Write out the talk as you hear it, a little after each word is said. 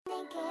Hey,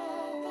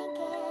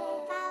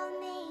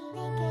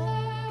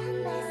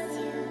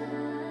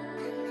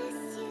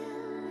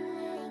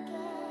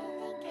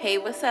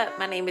 what's up?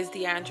 My name is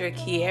Deandra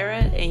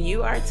Kiera, and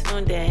you are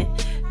tuned in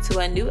to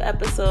a new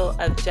episode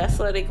of Just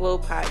Let It Glow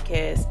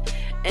podcast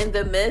in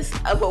the midst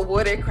of a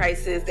water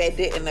crisis that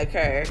didn't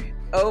occur.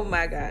 Oh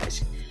my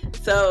gosh.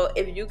 So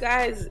if you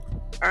guys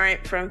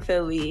aren't from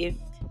Philly,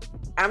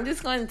 I'm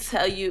just going to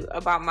tell you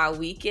about my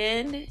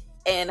weekend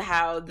and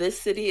how this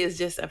city is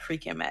just a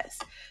freaking mess.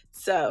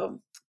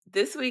 So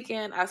this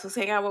weekend, I was supposed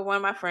to hang out with one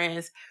of my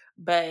friends,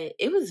 but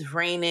it was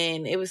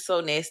raining. It was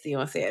so nasty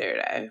on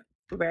Saturday,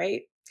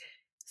 right?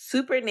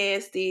 Super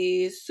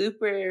nasty,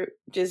 super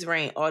just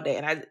rain all day.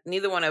 And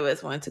neither one of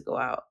us wanted to go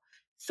out.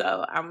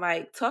 So I'm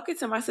like talking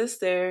to my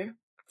sister,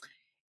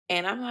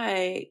 and I'm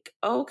like,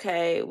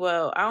 okay,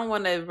 well, I don't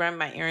want to run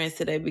my errands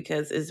today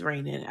because it's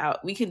raining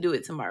out. We can do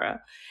it tomorrow.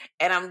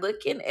 And I'm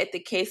looking at the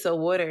case of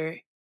water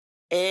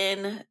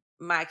in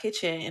my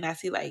kitchen, and I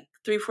see like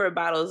 3-4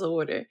 bottles of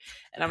water.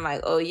 And I'm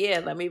like, oh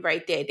yeah, let me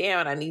write that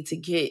down. I need to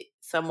get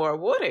some more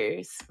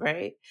waters,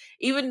 right?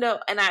 Even though,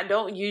 and I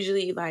don't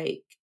usually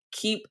like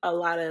keep a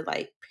lot of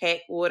like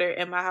packed water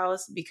in my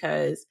house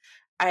because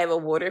I have a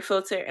water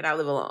filter and I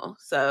live alone.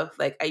 So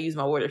like I use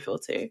my water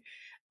filter.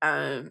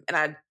 And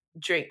I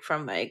drink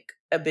from like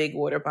a big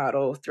water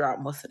bottle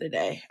throughout most of the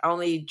day. I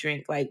only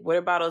drink like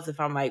water bottles if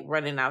I'm like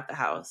running out the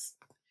house.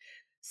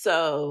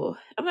 So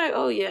I'm like,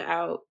 oh yeah,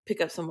 I'll pick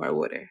up some more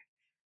water.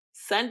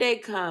 Sunday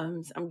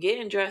comes, I'm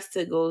getting dressed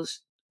to go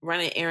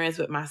running errands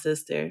with my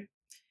sister.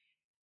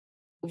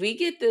 We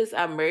get this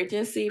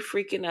emergency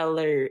freaking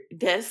alert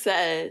that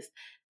says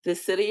the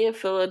city of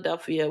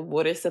Philadelphia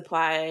water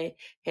supply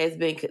has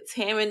been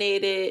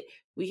contaminated.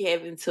 We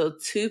have until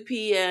 2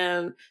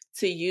 p.m.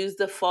 to use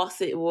the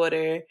faucet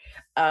water.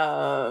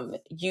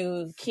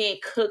 You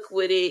can't cook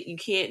with it. You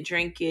can't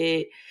drink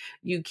it.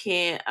 You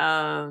can't,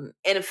 and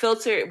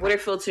water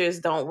filters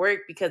don't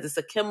work because it's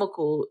a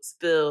chemical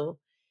spill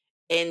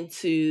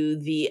into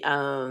the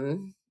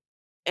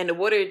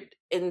water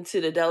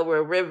into the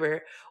Delaware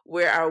River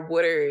where our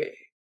water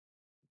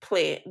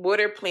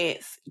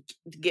plants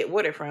get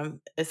water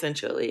from,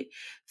 essentially.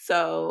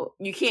 So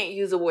you can't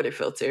use a water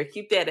filter.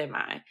 Keep that in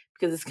mind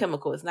because it's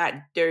chemical. It's not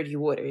dirty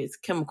water. It's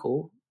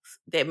chemical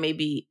that may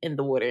be in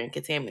the water and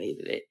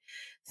contaminated it.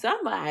 So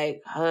I'm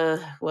like,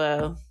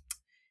 well,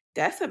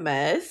 that's a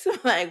mess.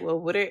 Like,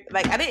 well,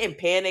 I didn't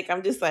panic.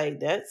 I'm just like,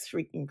 that's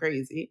freaking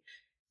crazy.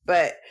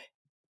 But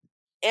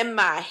in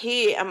my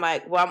head, I'm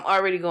like, well, I'm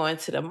already going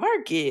to the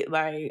market.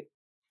 Like,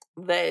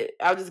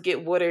 I'll just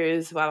get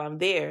waters while I'm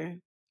there.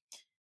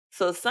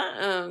 So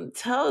something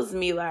tells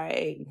me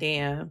like,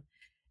 damn,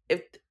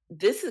 if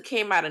this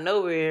came out of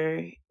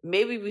nowhere,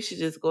 maybe we should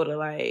just go to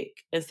like,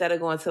 instead of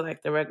going to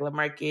like the regular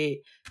market,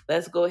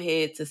 let's go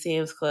ahead to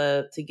Sam's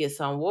Club to get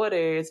some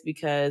waters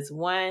because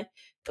one,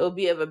 it'll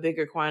be of a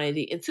bigger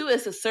quantity, and two,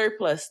 it's a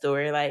surplus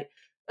store. Like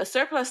a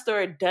surplus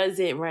store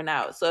doesn't run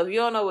out. So if you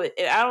don't know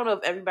I don't know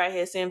if everybody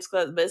has Sam's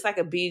Club, but it's like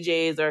a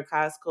BJ's or a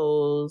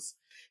Costco's,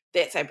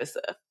 that type of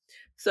stuff.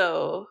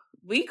 So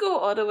we go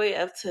all the way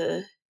up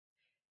to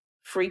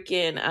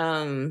freaking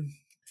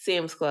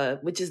Sam's Club,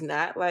 which is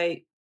not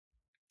like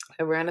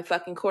around the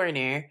fucking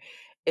corner.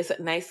 It's a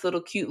nice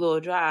little cute little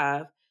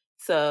drive.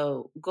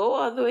 So go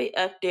all the way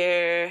up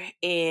there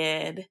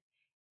and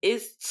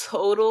it's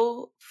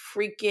total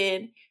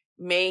freaking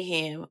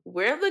mayhem.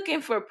 We're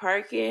looking for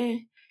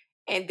parking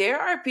and there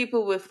are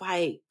people with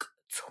like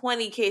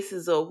 20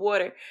 cases of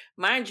water.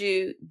 Mind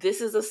you, this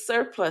is a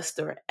surplus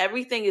store.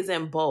 Everything is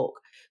in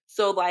bulk.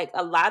 So like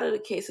a lot of the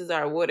cases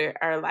of water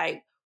are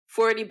like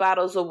 40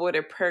 bottles of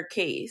water per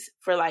case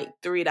for like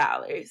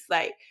 $3.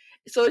 Like,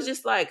 so it's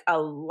just like a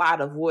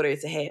lot of water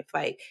to have.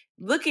 Like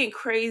looking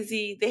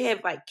crazy. They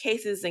have like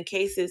cases and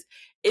cases.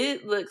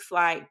 It looks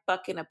like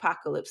fucking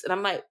apocalypse. And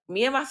I'm like,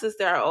 me and my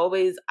sister are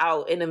always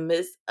out in the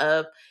midst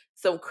of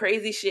some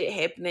crazy shit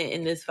happening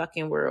in this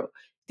fucking world.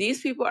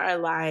 These people are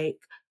like,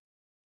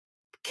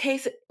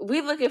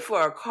 we looking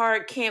for a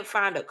card, can't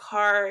find a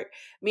card.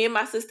 Me and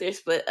my sister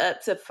split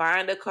up to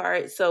find a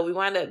card. So we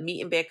wound up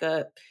meeting back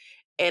up.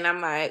 And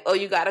I'm like, oh,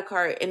 you got a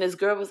card? And this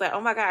girl was like,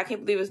 oh my God, I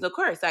can't believe there's no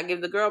card. So I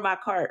give the girl my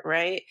card,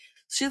 right?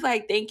 She's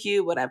like, thank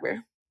you,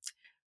 whatever.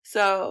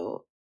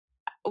 So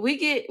we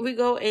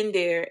go in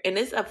there and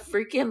it's a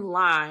freaking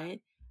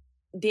line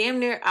damn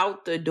near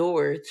out the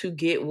door to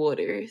get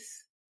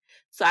waters.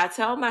 So I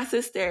tell my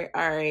sister,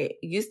 all right,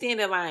 you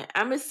stand in line.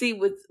 I'm going to see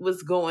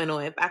what's going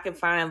on. If I can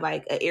find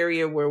like an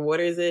area where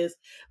waters is.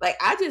 Like,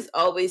 I just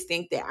always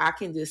think that I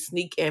can just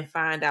sneak and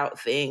find out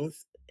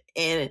things.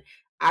 And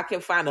I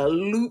can find a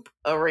loop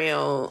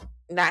around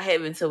not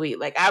having to wait.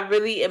 Like, I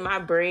really, in my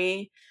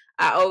brain,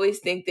 I always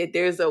think that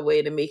there's a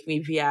way to make me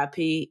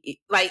VIP.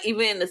 Like,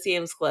 even in the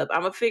Sam's Club,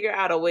 I'm going to figure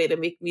out a way to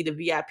make me the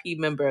VIP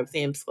member of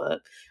Sam's Club.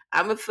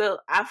 I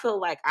feel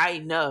like I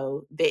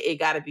know that it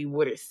got to be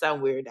water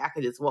somewhere that I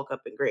could just walk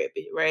up and grab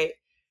it, right?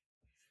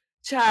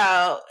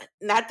 Child,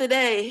 not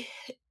today.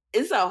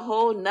 It's a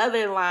whole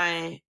nother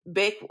line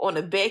back on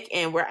the back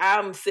end where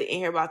I'm sitting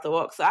here about to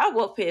walk. So I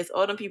walk past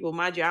all them people.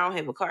 Mind you, I don't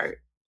have a cart.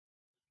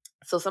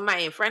 So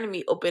somebody in front of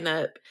me opened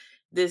up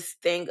this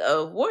thing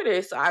of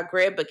water. So I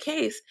grabbed a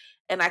case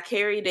and I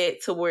carried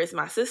it towards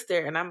my sister.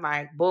 And I'm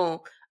like, boom.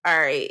 All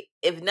right.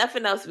 If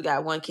nothing else, we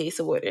got one case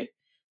of water.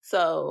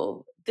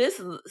 So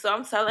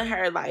I'm telling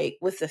her, like,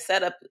 what's the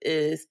setup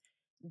is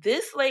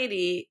this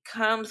lady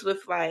comes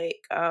with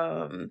like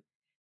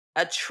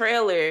a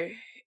trailer.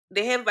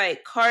 They have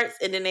like carts,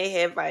 and then they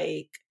have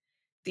like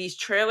these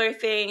trailer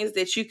things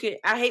that you can.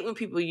 I hate when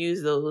people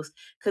use those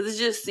because it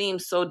just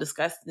seems so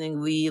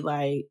disgustingly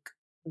like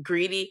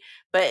greedy.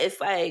 But it's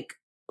like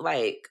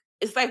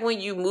when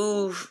you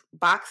move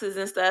boxes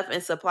and stuff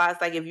and supplies.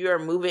 Like if you are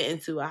moving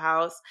into a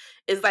house,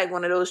 it's like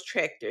one of those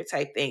tractor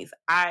type things.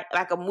 I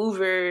like a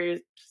mover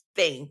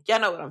thing. Y'all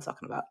know what I'm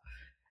talking about.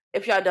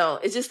 If y'all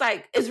don't, it's just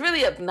like, it's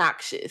really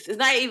obnoxious. It's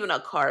not even a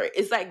cart.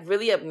 It's like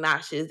really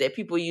obnoxious that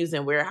people use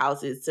in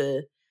warehouses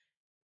to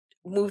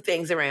move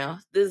things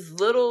around. This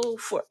little,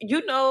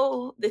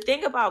 the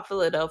thing about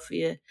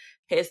Philadelphia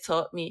has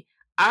taught me,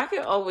 I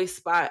can always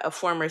spot a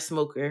former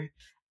smoker,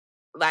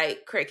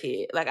 like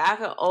crackhead. Like I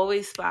can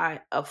always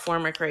spot a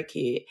former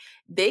crackhead.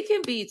 They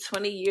can be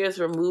 20 years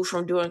removed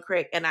from doing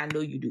crack, and I know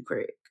you do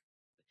crack.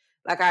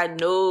 Like I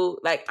know,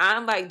 like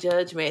I'm like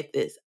Judge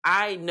Mathis.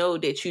 I know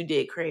that you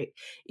did crack.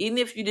 Even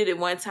if you did it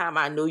one time,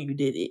 I know you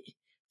did it.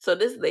 So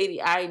this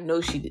lady, I know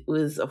she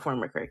was a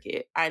former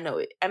crackhead. I know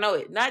it.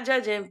 Not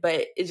judging,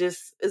 but it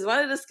just is one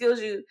of the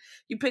skills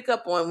you pick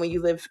up on when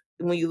you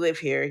live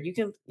here. You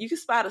can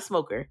spot a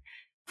smoker,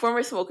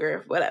 former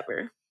smoker,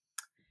 whatever.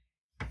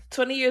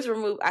 20 years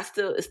removed,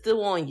 it's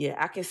still on you.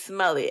 I can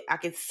smell it. I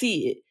can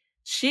see it.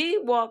 She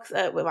walks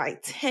up with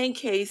like 10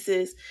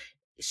 cases.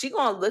 She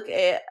gonna look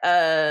at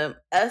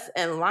us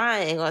in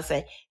line and gonna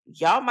say,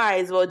 y'all might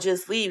as well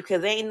just leave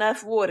because ain't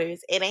enough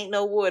waters. It ain't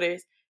no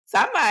waters. So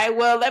I'm like,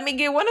 well, let me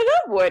get one of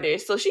them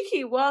waters. So she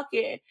keep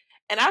walking,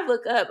 and I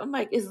look up. I'm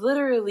like, it's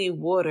literally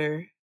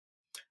water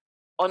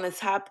on the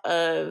top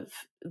of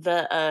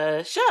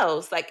the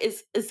shelves. Like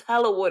it's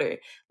hella water.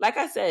 Like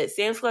I said,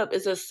 Sam's Club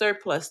is a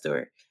surplus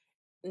store.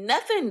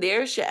 Nothing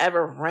there should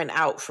ever run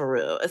out for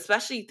real,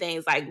 especially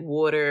things like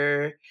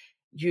water,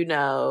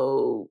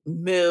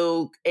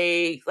 milk,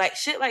 eggs, like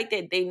shit like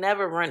that. They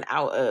never run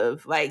out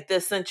of, like the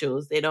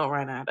essentials. They don't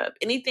run out of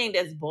anything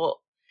that's bulk.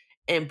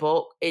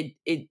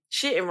 It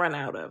shouldn't run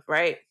out of,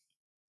 right?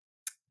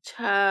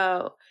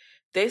 Child,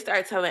 they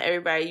start telling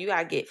everybody you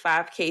gotta get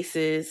 5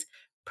 cases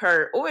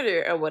per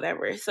order or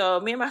whatever. So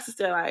me and my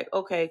sister are like,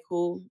 okay,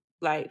 cool,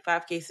 like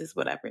 5 cases,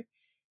 whatever.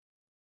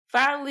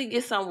 Finally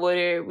get some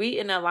water. We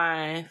in a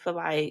line for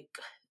like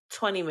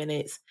 20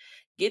 minutes.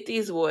 Get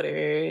these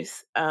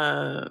waters.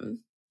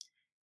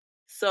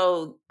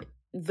 So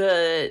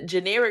the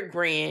generic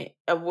brand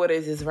of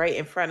waters is right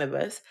in front of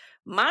us.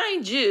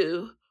 Mind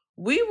you,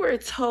 we were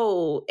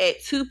told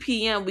at 2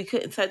 p.m. we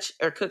couldn't touch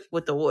or cook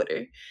with the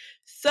water.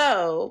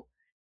 So,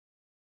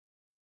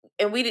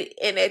 and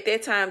at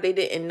that time they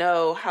didn't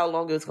know how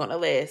long it was going to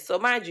last. So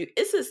mind you,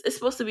 it's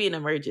supposed to be an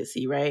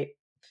emergency, right?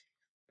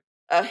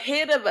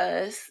 Ahead of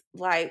us,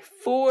 like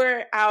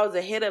 4 hours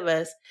ahead of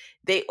us,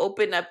 they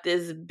opened up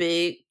this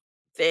big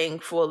thing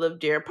full of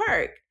Deer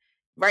Park.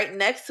 Right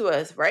next to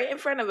us, right in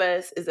front of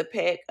us, is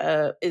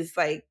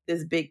like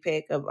this big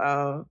pack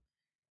of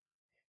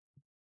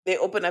they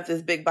open up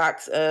this big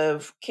box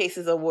of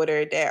cases of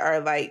water that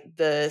are like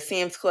the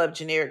Sam's Club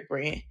generic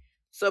brand.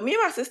 So me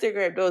and my sister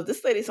grabbed those.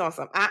 This lady saw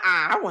some,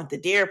 I want the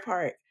Deer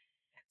Park.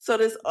 So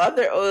this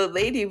other old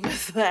lady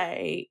was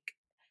like,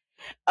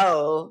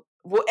 oh,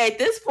 well, at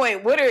this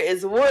point, water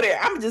is water.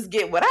 I'm just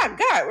getting what I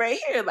got right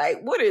here.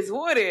 Like, water is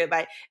water.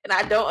 Like, and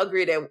I don't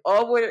agree that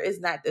all water is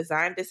not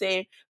designed the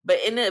same. But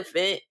in the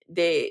event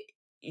that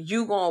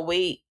you gonna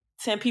wait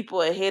 10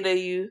 people ahead of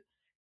you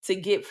to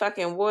get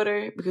fucking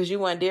water because you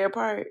want Deer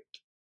Park,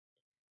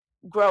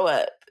 grow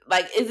up.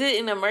 Like, is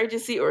it an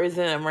emergency or is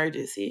it an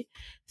emergency?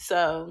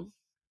 So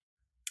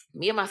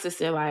me and my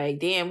sister, like,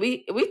 damn,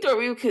 we thought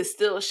we could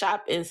still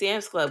shop in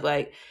Sam's Club.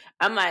 Like,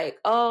 I'm like,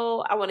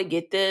 oh, I want to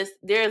get this.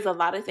 There's a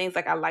lot of things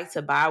like I like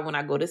to buy when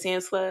I go to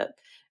Sam's Club,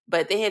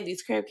 but they have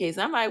these crab cakes.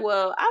 I'm like,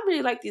 well, I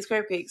really like these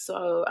crab cakes,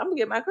 so I'm gonna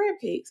get my crab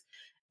cakes.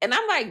 And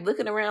I'm like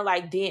looking around,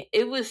 like, damn,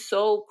 it was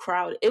so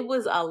crowded. It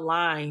was a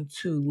line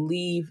to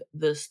leave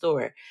the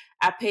store.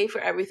 I paid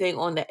for everything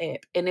on the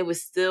app, and it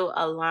was still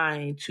a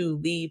line to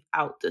leave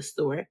out the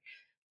store.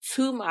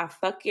 To my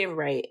fucking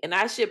right, and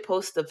I should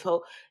post the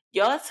post.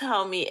 Y'all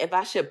tell me if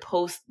I should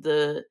post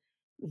the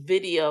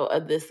video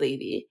of this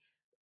lady.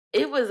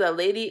 It was a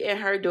lady and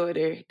her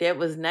daughter that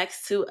was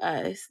next to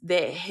us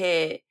that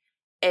had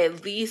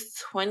at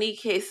least 20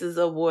 cases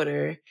of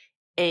water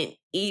in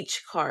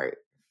each cart.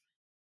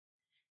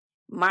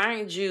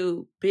 Mind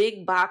you,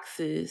 big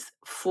boxes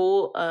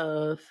full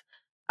of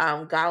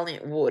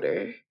gallon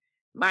water.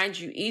 Mind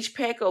you, each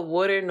pack of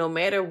water, no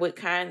matter what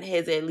kind,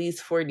 has at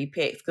least 40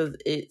 packs because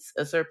it's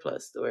a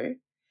surplus store.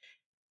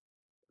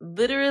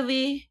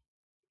 Literally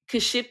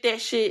could ship that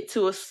shit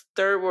to a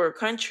third world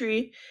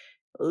country.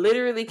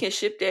 Literally can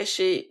ship that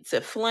shit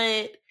to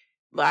Flint.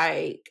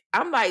 Like,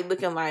 I'm like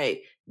looking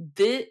like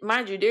this.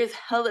 Mind you, there's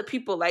hella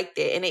people like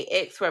that, and they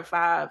ask for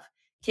 5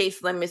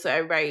 case limit so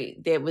everybody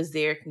that was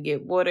there can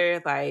get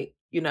water. Like,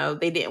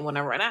 they didn't want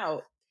to run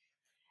out.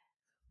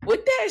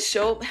 What that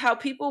showed how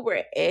people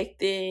were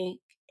acting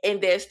in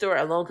that store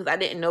alone, because I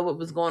didn't know what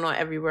was going on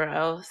everywhere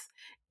else,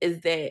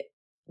 is that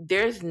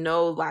there's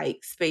no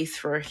like space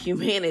for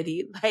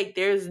humanity. Like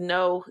there's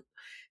no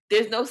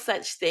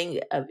such thing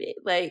of it.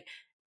 Like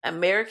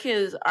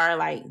Americans are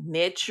like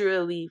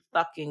naturally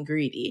fucking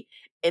greedy.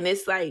 And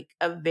it's like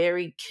a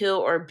very kill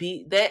or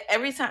beat that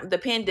every time the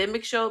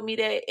pandemic showed me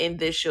that and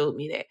this showed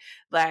me that.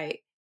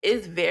 Like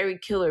it's very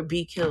kill or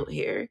be killed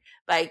here.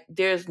 Like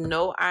there's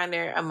no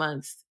honor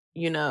amongst,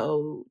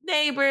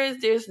 neighbors.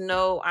 There's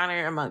no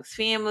honor amongst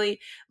family.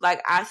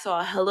 Like I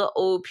saw hella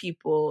old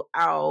people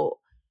out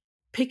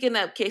picking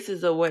up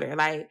cases of water.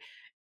 Like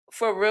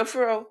for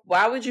real,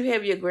 why would you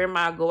have your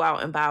grandma go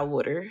out and buy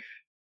water?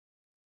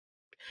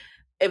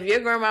 If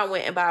your grandma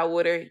went and buy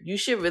water, you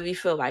should really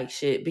feel like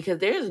shit because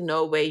there's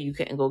no way you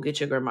couldn't go get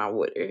your grandma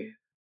water.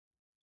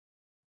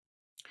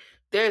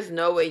 There's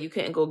no way you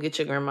couldn't go get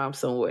your grandma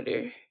some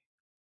water.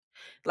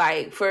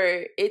 Like for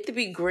it to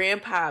be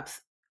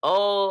grandpops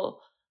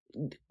all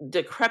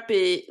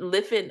decrepit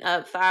lifting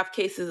up 5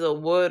 cases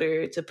of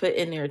water to put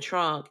in their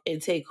trunk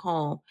and take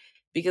home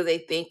because they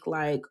think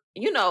like,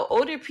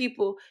 older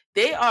people,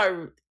 they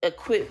are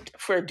equipped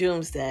for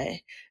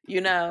doomsday.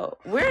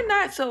 We're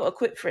not so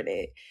equipped for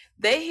that.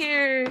 They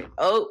hear,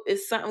 oh,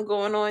 it's something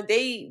going on.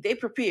 They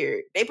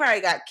prepared. They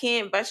probably got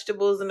canned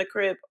vegetables in the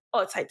crib,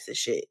 all types of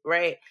shit,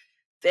 right?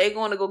 They're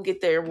going to go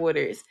get their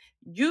waters.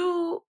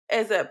 You,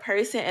 as a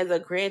person, as a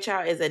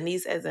grandchild, as a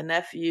niece, as a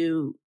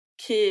nephew,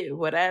 kid,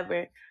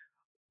 whatever,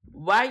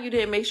 why you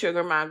didn't make sure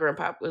grandma and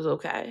grandpa was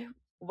okay?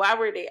 Why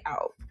were they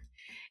out?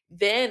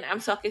 Then I'm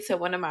talking to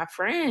one of my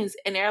friends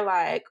and they're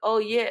like, oh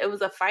yeah, it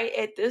was a fight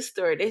at this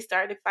store. They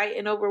started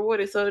fighting over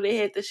water, so they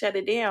had to shut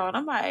it down.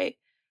 I'm like,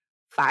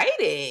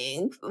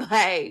 fighting?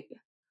 Like,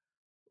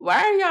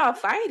 why are y'all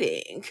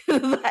fighting?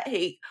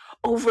 Like,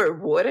 over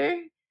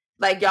water?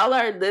 Like, y'all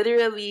are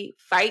literally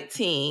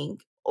fighting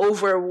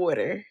over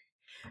water.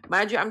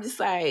 Mind you, I'm just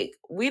like,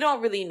 we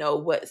don't really know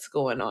what's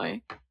going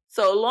on.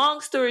 So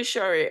long story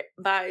short,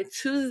 by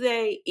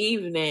Tuesday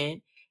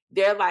evening,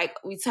 they're like,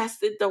 we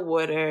tested the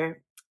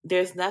water.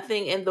 There's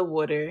nothing in the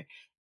water.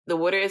 The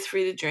water is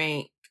free to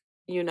drink.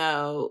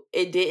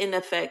 It didn't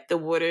affect the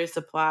water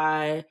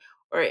supply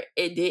or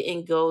it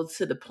didn't go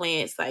to the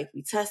plants. Like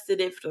we tested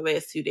it for the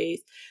last 2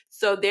 days.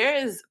 So there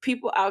is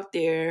people out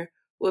there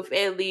with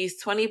at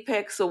least 20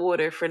 packs of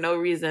water for no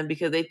reason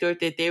because they thought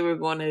that they were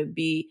going to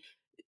be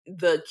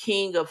the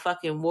king of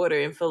fucking water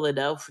in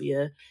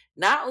Philadelphia.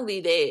 Not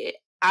only that,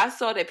 I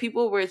saw that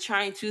people were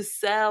trying to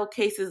sell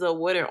cases of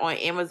water on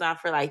Amazon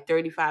for like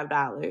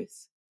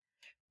 $35.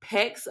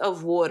 Packs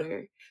of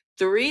water.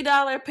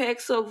 $3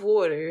 packs of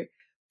water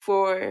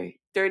for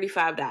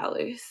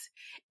 $35.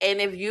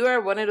 And if you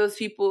are one of those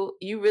people,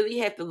 you really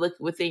have to look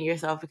within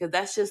yourself because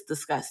that's just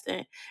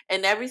disgusting.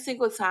 And every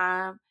single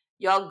time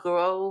y'all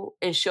grow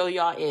and show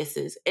y'all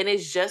asses. And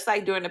it's just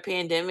like during the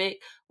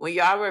pandemic when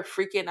y'all were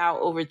freaking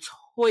out over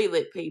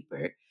toilet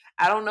paper.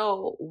 I don't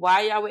know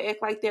why y'all would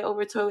act like that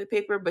over toilet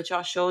paper, but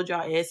y'all showed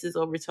y'all asses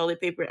over toilet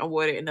paper and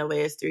water in the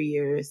last 3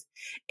 years.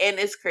 And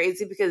it's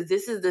crazy because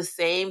this is the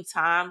same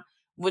time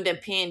when the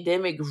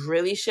pandemic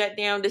really shut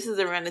down. This is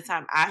around the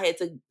time I had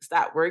to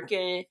stop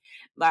working.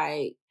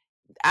 Like,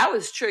 I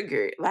was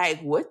triggered. Like,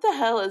 what the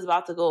hell is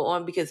about to go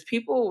on? Because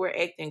people were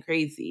acting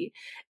crazy.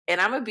 And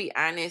I'm going to be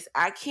honest,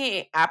 I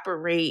can't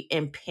operate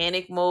in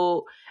panic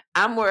mode.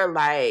 I'm more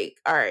like,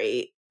 all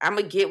right, I'm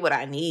going to get what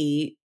I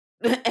need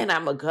and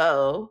I'm going to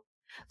go.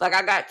 Like,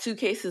 I got 2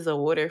 cases of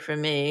water for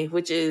me,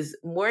 which is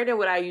more than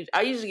what I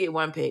usually get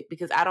 1 pick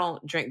because I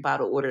don't drink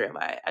bottled water a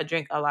lot. I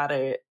drink a lot of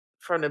it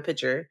from the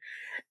pitcher.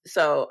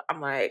 So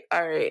I'm like,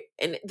 all right.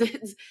 And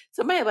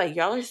somebody like,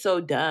 y'all are so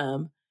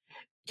dumb.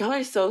 Y'all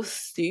are so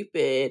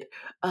stupid.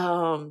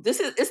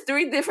 It's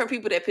 3 different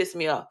people that piss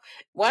me off.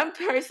 One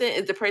person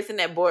is the person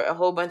that bought a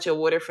whole bunch of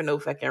water for no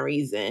fucking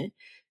reason.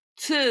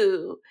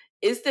 2,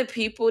 it's the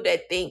people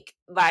that think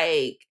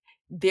like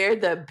they're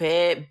the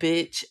bad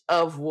bitch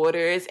of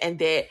waters and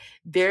that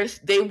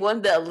they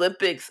won the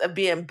Olympics of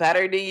being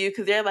better than you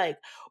because they're like,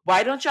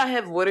 why don't y'all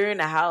have water in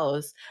the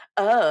house?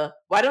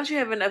 Why don't you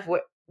have enough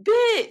water?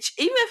 Bitch,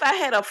 even if I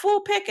had a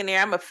full pack in there,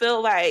 I'ma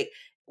feel like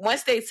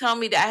once they tell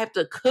me that I have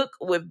to cook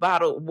with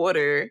bottled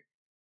water,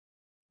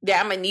 that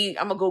I'm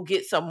gonna go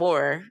get some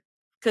more.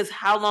 Cause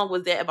how long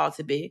was that about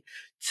to be?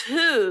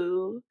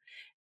 2,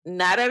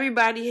 not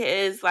everybody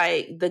has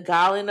like the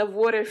gallon of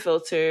water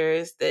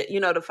filters that, the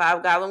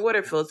 5-gallon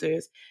water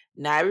filters.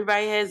 Not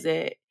everybody has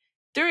that.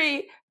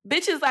 3,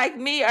 bitches like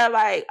me are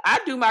like, I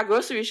do my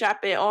grocery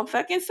shopping on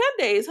fucking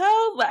Sundays,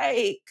 ho.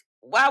 Like,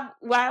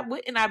 why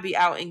wouldn't I be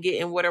out and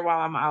getting water while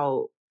I'm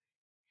out?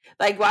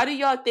 Like, why do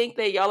y'all think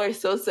that y'all are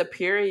so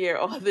superior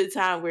all the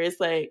time where it's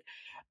like,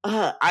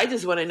 I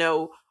just want to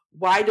know,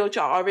 why don't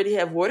y'all already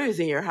have waters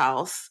in your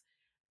house?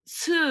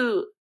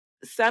 2,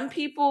 some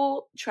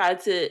people try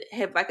to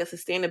have like a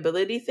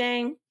sustainability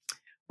thing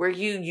where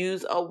you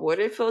use a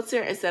water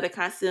filter instead of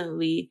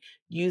constantly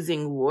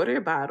using water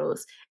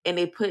bottles. And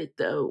they put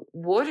the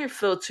water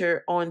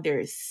filter on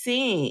their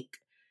sink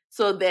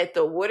so that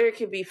the water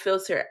can be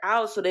filtered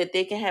out so that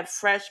they can have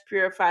fresh,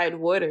 purified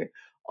water.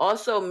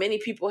 Also, many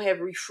people have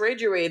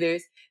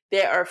refrigerators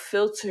that are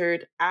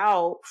filtered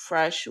out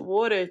fresh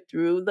water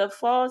through the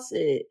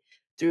faucet,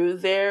 through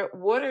their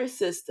water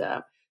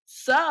system.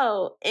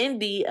 So, in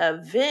the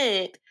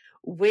event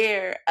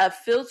where a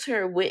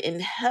filter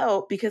wouldn't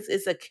help because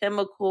it's a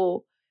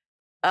chemical,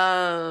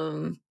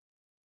 it's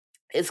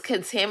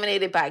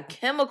contaminated by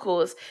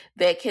chemicals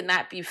that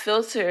cannot be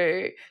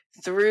filtered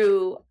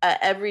through an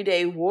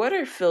everyday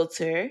water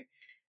filter,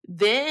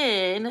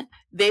 then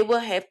they will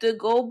have to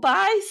go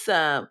buy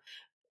some.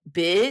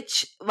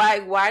 Bitch,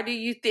 like, why do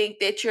you think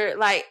that you're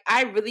like,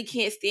 I really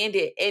can't stand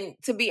it. And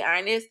to be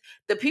honest,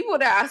 the people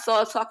that I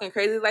saw talking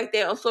crazy like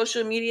that on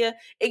social media,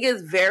 it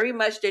gets very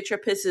much that your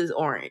piss is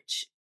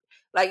orange.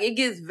 Like, it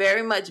gets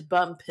very much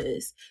bum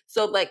piss.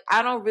 So, like,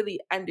 I don't really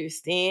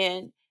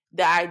understand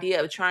the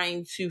idea of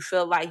trying to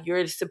feel like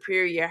you're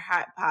superior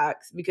hot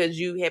pox because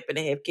you happen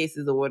to have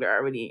cases of water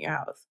already in your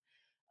house.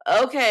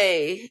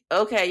 Okay,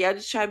 y'all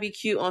just try to be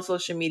cute on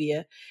social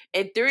media.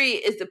 And 3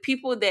 is the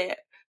people that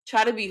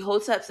try to be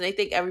hoteps and they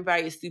think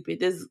everybody is stupid.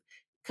 There's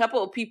a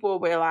couple of people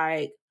where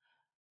like,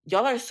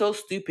 y'all are so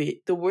stupid.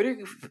 The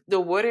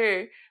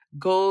water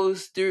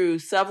goes through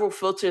several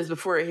filters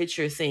before it hits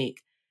your sink.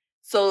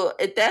 So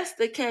if that's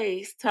the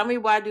case, tell me,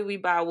 why do we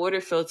buy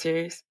water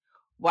filters?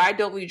 Why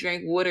don't we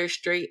drink water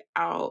straight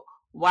out?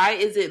 Why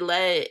is it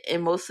led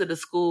in most of the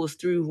schools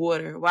through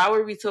water? Why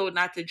were we told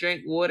not to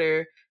drink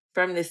water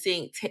from the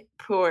sink,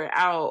 pour it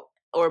out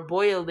or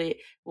boil it?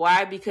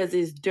 Why? Because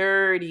it's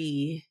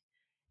dirty.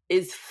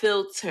 It's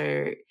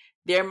filtered.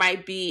 There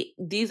might be,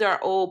 these are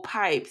old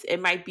pipes.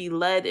 It might be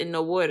lead in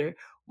the water.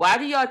 Why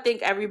do y'all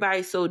think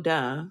everybody's so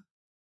dumb?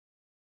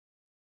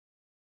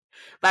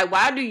 Like,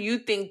 why do you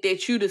think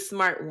that you the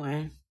smart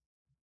one?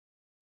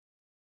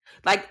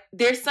 Like,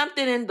 there's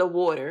something in the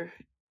water.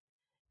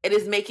 It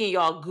is making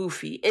y'all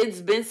goofy.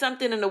 It's been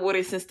something in the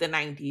water since the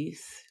 90s.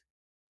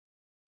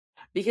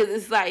 Because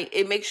it's like,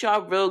 it makes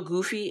y'all real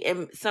goofy.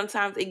 And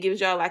sometimes it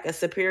gives y'all like a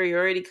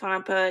superiority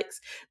complex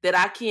that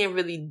I can't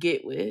really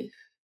get with.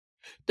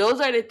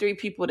 Those are the 3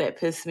 people that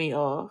piss me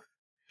off.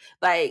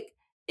 Like,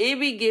 it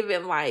be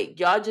giving like,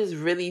 y'all just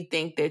really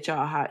think that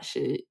y'all hot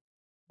shit.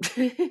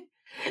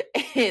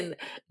 And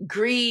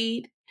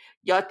greed.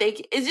 Y'all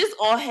think it just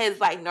all has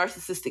like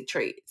narcissistic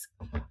traits.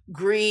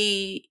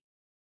 Greed,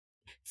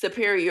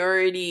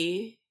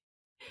 superiority,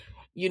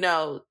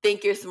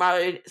 think you're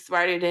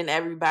smarter than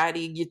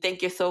everybody. You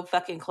think you're so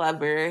fucking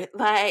clever.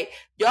 Like,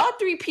 y'all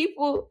 3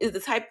 people is the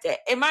type that,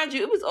 and mind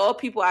you, it was all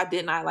people I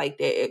did not like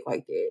that act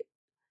like that.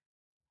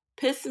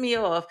 Pissed me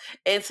off.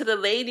 And to the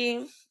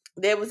lady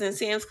that was in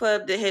Sam's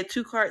Club that had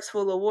 2 carts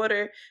full of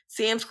water,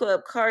 Sam's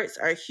Club carts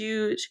are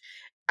huge.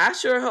 I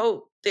sure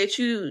hope that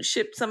you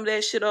shipped some of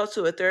that shit off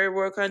to a third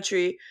world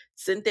country,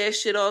 sent that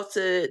shit off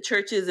to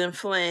churches in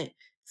Flint,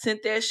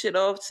 sent that shit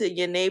off to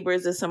your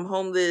neighbors or some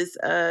homeless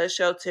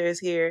shelters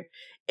here,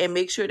 and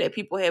make sure that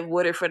people have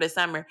water for the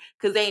summer.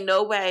 Because ain't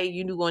no way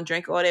you going to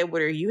drink all that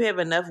water. You have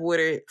enough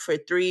water for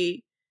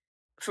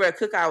a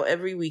cookout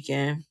every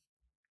weekend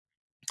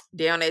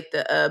down at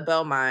the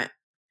Belmont.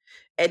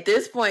 At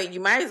this point, you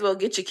might as well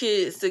get your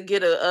kids to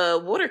get a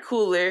water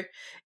cooler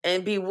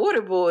and be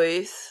water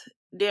boys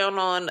down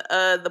on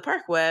the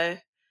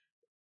Parkway,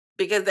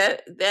 because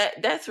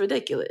that's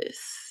ridiculous.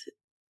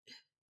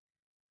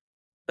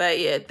 But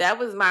yeah, that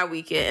was my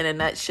weekend in a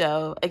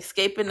nutshell.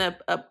 Escaping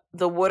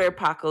the water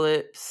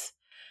apocalypse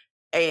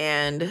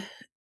and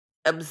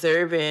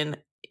observing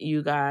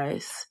you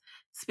guys.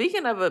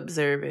 Speaking of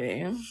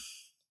observing,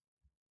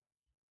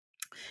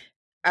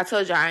 I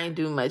told you I ain't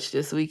do much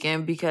this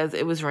weekend because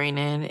it was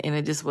raining and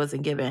it just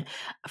wasn't given.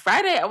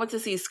 Friday, I went to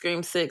see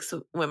Scream 6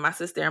 with my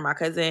sister and my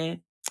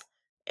cousin.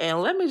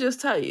 And let me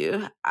just tell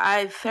you,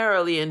 I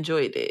thoroughly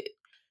enjoyed it.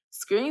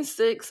 Scream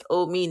 6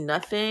 owed me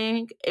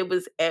nothing. It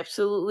was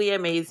absolutely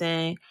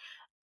amazing.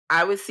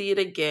 I would see it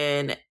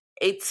again.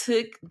 It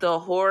took the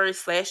horror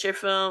slasher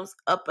films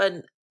up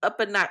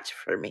a notch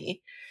for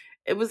me.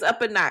 It was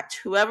up a notch.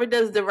 Whoever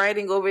does the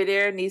writing over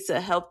there needs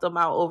to help them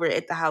out over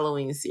at the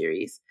Halloween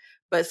series.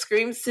 But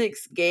Scream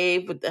 6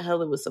 gave what the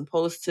hell it was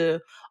supposed to.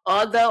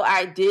 Although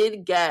I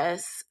did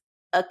guess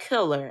a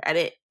killer.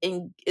 I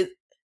didn't.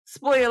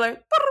 Spoiler,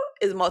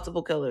 is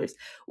multiple killers,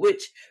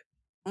 which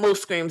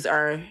most Screams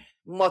are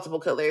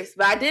multiple killers.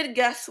 But I did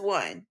guess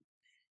one.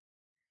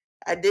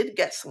 And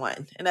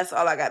that's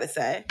all I got to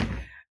say.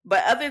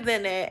 But other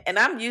than that, and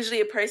I'm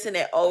usually a person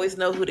that always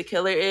know who the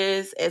killer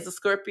is. As a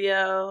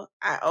Scorpio,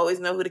 I always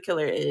know who the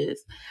killer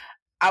is.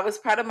 I was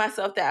proud of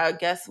myself that I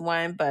guessed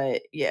one,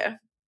 but yeah.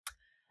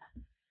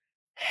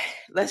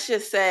 Let's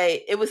just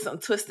say it was some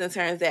twists and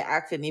turns that I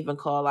couldn't even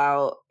call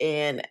out.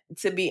 And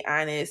to be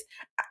honest,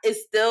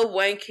 it's still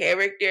one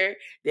character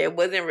that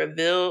wasn't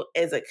revealed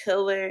as a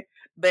killer.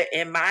 But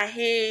in my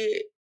head,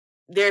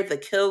 they're the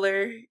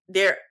killer.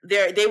 They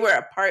were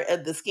a part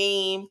of the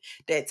scheme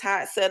that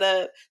Todd set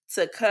up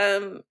to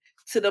come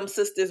to them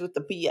sisters with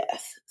the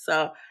PS.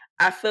 So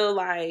I feel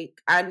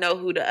like I know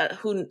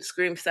who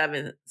Scream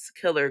 7's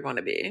killer going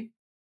to be.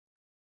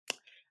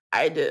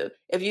 I do.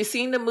 If you've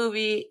seen the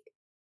movie,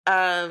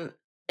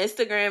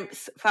 Instagram,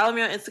 follow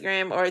me on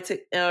Instagram or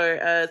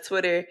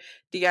Twitter,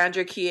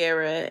 Deandra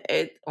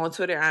Kiera. On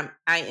Twitter,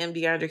 I am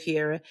Deandra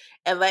Kiera,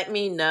 and let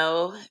me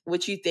know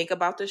what you think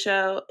about the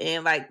show,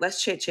 and like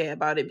let's chit chat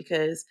about it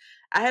because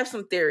I have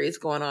some theories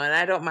going on. And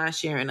I don't mind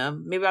sharing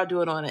them. Maybe I'll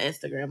do it on an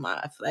Instagram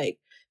live. Like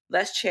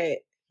let's chat.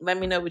 Let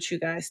me know what you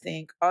guys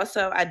think.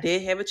 Also, I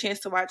did have a chance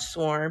to watch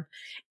Swarm,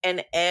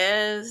 and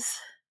as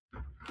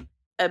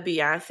a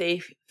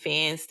Beyonce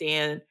fan,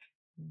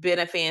 been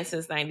a fan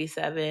since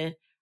 97.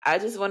 I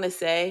just want to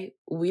say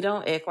we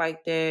don't act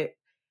like that.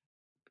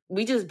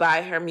 We just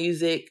buy her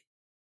music.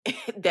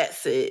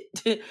 That's it.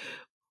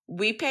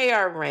 We pay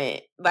our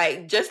rent.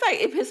 Like, just like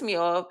it pissed me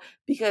off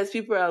because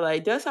people are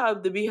like, that's how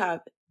the Beehive.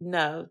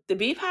 No, the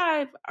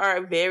Beehive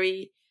are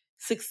very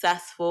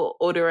successful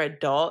older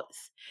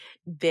adults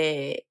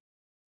that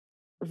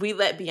we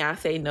let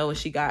Beyonce know when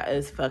she got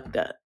us fucked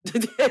up.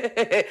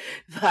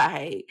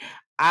 Like,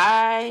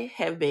 I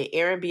have been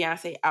airing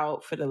Beyonce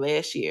out for the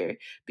last year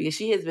because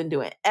she has been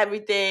doing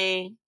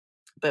everything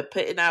but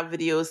putting out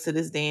videos to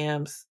this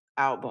damn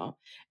album.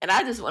 And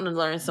I just want to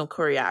learn some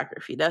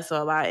choreography. That's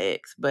all I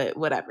ask, but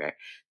whatever.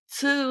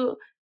 Two,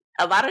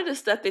 a lot of the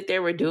stuff that they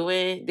were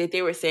doing, that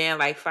they were saying,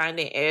 like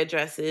finding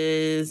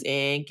addresses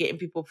and getting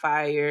people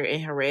fired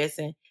and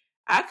harassing,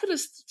 I could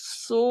have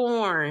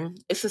sworn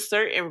it's a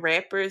certain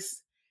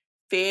rapper's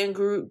fan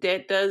group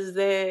that does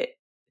that.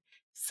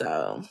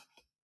 So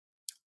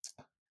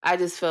I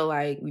just feel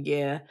like,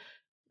 yeah,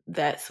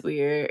 that's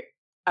weird.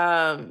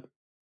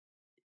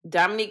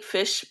 Dominique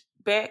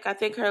Fishback, I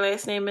think her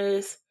last name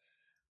is.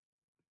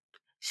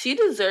 She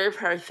deserved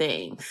her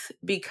things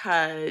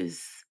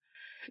because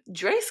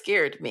Dre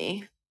scared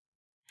me.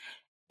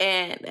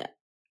 And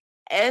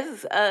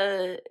as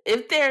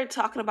if they're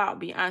talking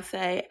about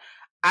Beyonce,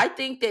 I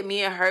think that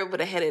me and her would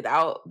have headed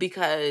out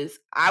because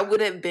I would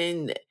have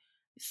been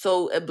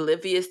so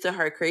oblivious to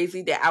her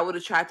crazy that I would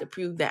have tried to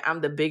prove that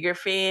I'm the bigger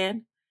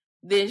fan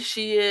than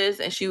she is,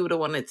 and she would have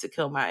wanted to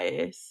kill my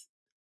ass.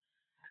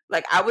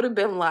 Like, I would have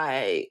been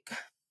like,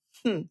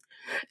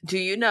 do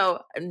you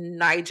know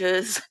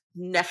Nija's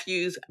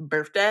nephew's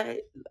birthday?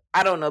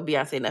 I don't know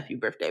Beyonce nephew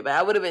birthday, but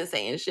I would have been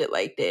saying shit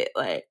like that.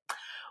 Like,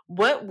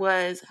 what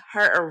was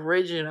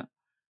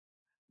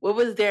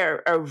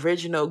their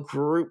original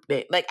group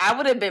name? Like, I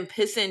would have been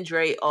pissing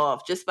Dre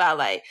off just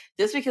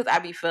because I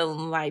be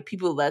feeling like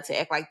people love to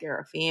act like they're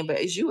a fan, but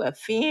is you a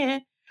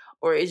fan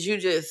or is you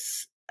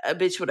just a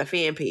bitch with a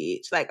fan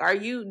page? Like,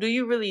 do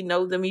you really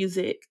know the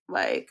music?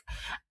 Like,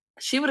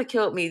 she would have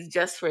killed me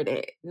just for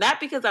that. Not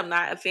because I'm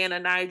not a fan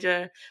of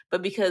Nija,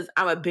 but because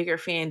I'm a bigger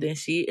fan than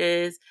she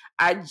is.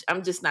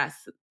 I'm just not,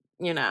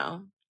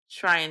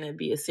 trying to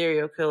be a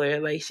serial killer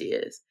like she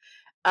is.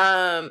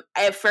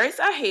 At first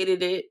I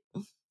hated it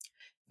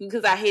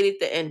because I hated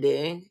the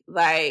ending.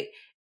 Like,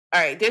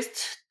 all right, there's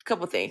a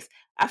couple things.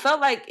 I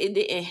felt like it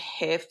didn't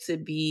have to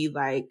be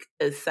like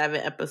a 7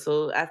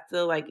 episode. I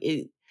feel like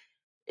it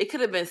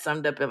could have been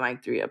summed up in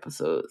like 3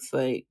 episodes.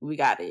 Like, we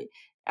got it.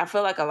 I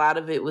feel like a lot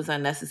of it was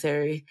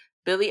unnecessary.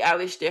 Billie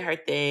Eilish did her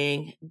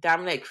thing.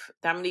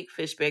 Dominique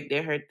Fishback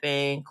did her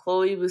thing.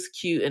 Chloe was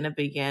cute in the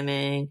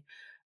beginning.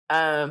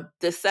 The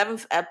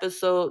 7th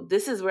episode,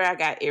 this is where I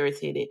got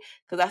irritated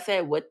because I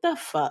said, what the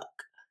fuck?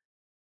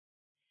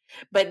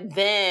 But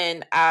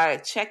then I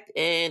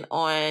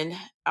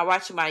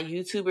watched my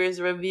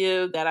YouTubers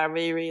review that I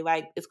really, really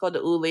like. It's called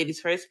the Ooh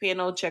Ladies First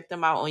panel. Check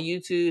them out on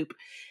YouTube.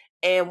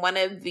 And one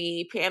of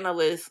the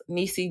panelists,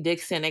 Niecy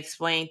Dixon,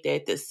 explained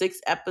that the 6th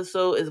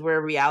episode is where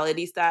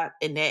reality stopped,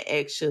 and that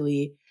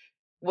actually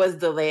was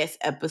the last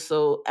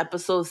episode.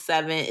 Episode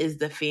 7 is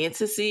the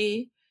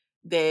fantasy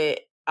that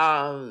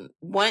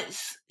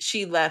once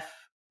she left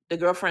the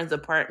girlfriend's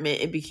apartment,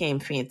 it became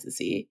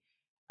fantasy.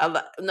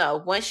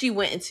 Once she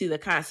went into the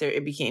concert,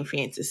 it became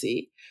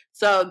fantasy.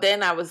 So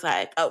then I was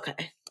like, okay,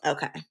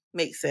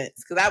 makes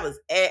sense. Because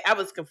I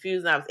was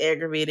confused and I was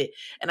aggravated,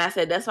 and I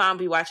said that's why I don't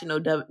be watching no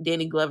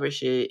Danny Glover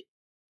shit.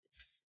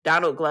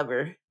 Donald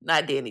Glover,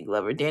 not Danny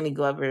Glover. Danny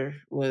Glover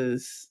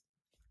was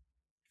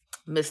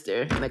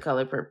Mr. in The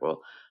Color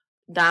Purple.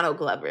 Donald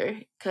Glover,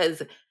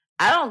 because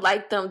I don't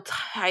like them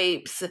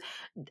types.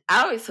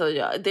 I always told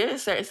y'all there are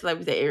certain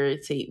celebrities that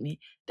irritate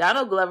me.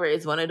 Donald Glover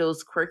is one of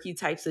those quirky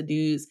types of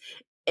dudes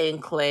in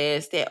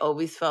class that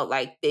always felt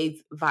like they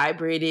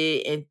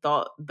vibrated and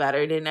thought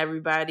better than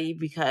everybody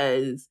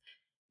because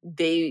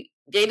they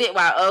did,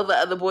 while all the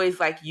other boys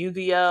like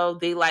Yu-Gi-Oh!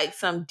 They like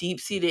some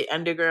deep-seated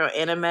underground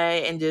anime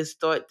and just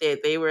thought that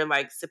they were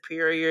like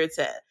superior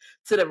to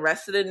the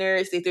rest of the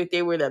nerds. They thought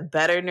they were the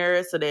better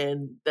nerds. So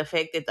then the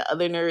fact that the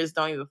other nerds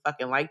don't even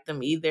fucking like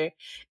them either.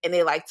 And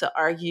they like to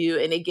argue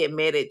and they get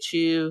mad at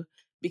you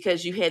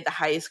because you had the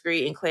highest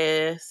grade in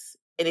class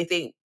and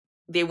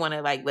they want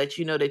to like let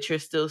you know that you're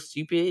still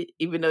stupid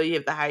even though you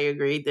have the higher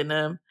grade than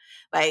them.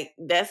 Like,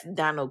 that's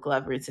Donald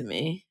Glover to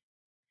me.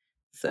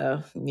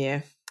 So,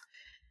 yeah.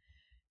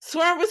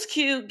 Swarm was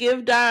cute.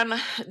 Give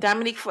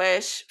Dominique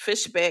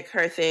Fish back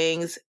her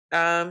things.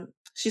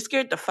 She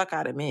scared the fuck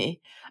out of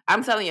me.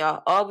 I'm telling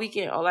y'all, all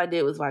weekend, all I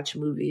did was watch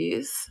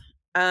movies.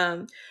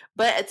 But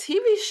a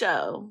TV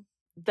show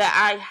that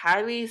I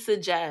highly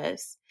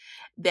suggest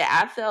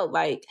that I felt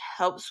like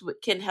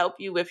can help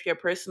you with your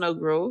personal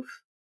growth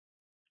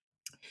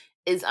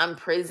is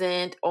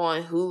Unprisoned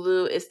on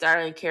Hulu. It's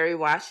starring Kerry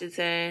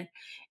Washington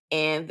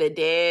and the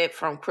dad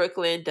from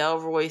Crooklyn,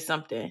 Delroy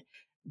something.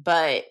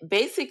 But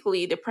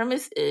basically, the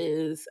premise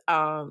is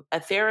a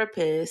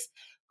therapist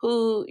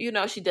who,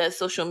 she does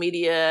social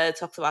media,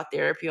 talks about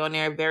therapy on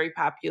there, very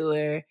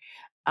popular.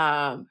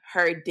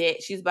 Her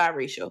dad, she's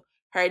biracial.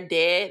 Her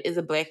dad is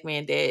a black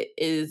man that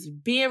is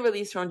being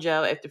released from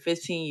jail after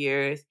 15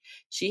 years.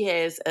 She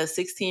has a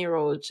 15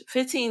 or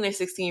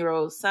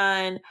 16-year-old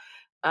son.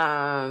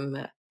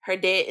 Her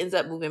dad ends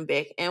up moving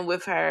back in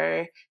with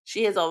her.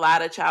 She has a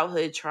lot of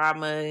childhood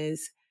traumas.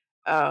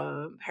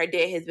 Her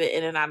dad has been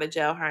in and out of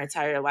jail her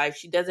entire life.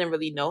 She doesn't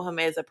really know him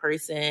as a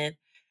person.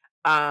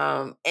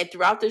 And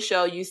throughout the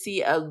show, you see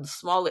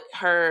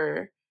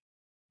her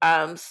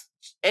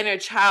inner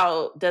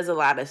child does a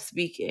lot of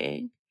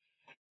speaking.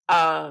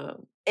 And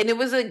it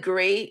was and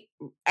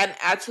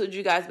I told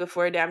you guys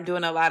before that I'm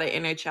doing a lot of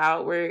inner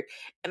child work,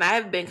 and I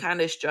have been kind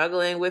of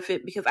struggling with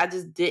it because I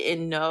just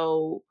didn't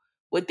know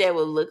what that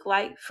would look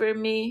like for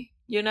me,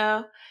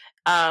 but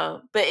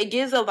it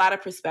gives a lot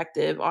of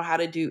perspective on how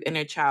to do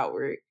inner child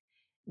work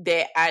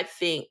that I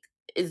think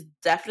is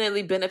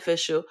definitely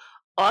beneficial.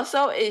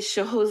 Also, it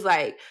shows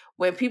like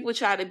when people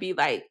try to be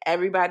like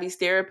everybody's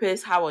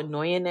therapist, how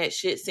annoying that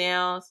shit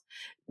sounds.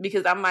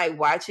 Because I'm like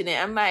watching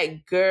it, I'm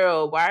like,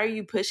 girl, why are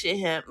you pushing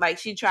him? Like,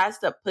 she tries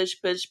to push,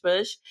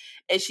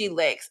 and she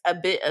lacks a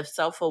bit of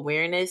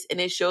self-awareness, and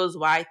it shows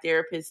why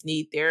therapists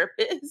need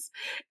therapists.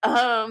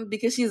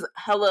 Because she's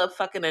hella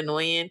fucking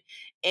annoying.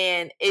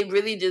 And it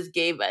really just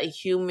gave a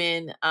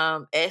human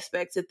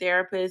aspect to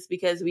therapists,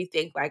 because we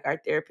think like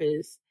our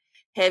therapists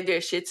have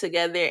their shit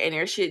together and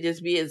their shit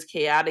just be as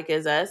chaotic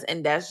as us,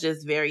 and that's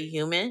just very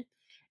human.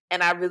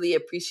 And I really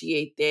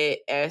appreciate that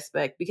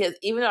aspect, because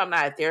even though I'm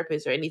not a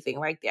therapist or anything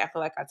like that, I feel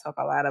like I talk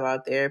a lot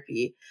about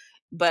therapy.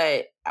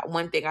 But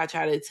one thing I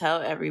try to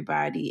tell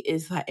everybody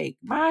is like,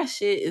 my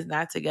shit is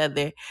not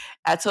together.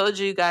 I told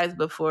you guys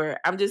before,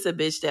 I'm just a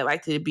bitch that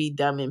like to be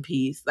dumb in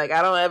peace. Like,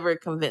 I don't ever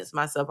convince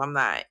myself I'm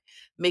not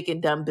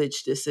making dumb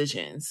bitch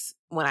decisions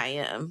when I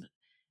am.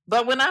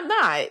 But when I'm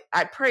not,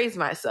 I praise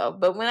myself.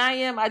 But when I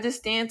am, I just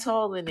stand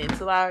tall in it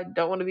until I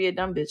don't want to be a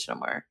dumb bitch no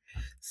more.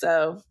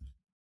 So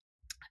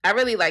I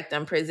really liked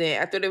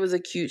Unprisoned. I thought it was a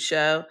cute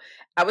show.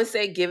 I would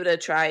say give it a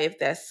try if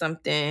that's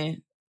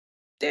something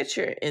that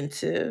you're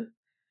into.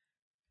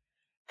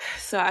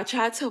 So I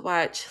tried to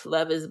watch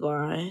Love is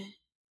Blind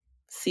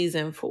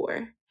season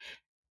 4.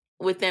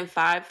 Within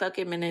 5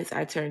 fucking minutes,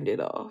 I turned it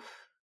off.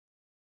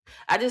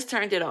 I just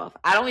turned it off.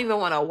 I don't even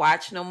want to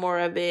watch no more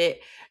of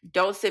it.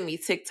 Don't send me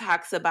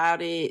TikToks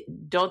about it.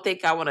 Don't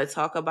think I want to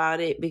talk about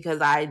it,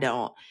 because I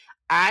don't.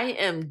 I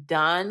am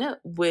done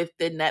with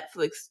the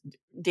Netflix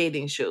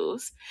dating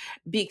shows,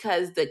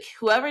 because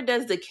whoever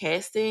does the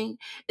casting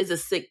is a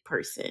sick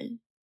person.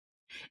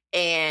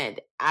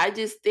 And I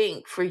just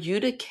think for you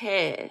to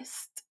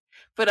cast,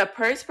 for the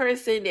first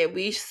person that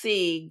we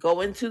see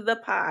go into the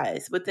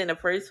pies within the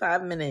first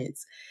 5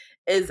 minutes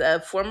is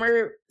a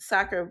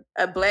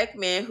black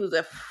man who's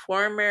a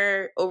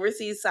former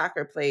overseas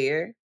soccer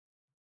player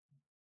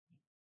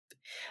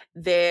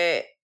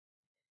that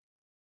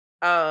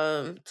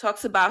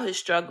talks about his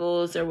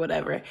struggles or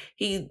whatever.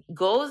 He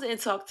goes and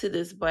talks to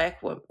this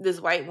white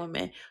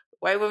woman.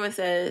 White woman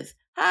says,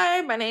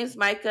 "Hi, my name's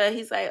Micah."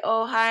 He's like,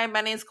 "Oh, hi,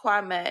 my name's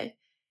Kwame."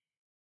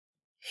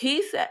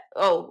 He said,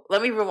 "Oh,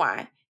 let me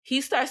rewind." He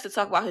starts to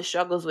talk about his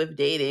struggles with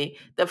dating.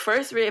 The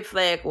first red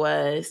flag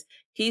was,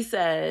 he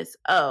says,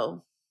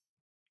 "Oh,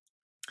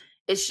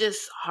 it's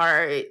just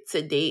hard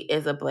to date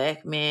as a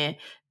black man,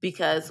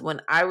 because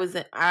when I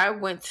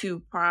went to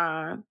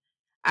prom,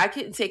 I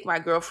couldn't take my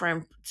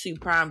girlfriend to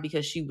prom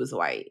because she was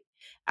white."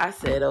 I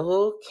said,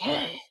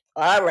 "Okay,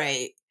 all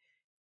right.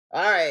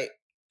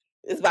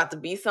 It's about to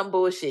be some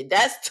bullshit."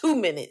 That's 2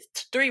 minutes,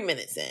 3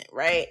 minutes in,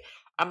 right?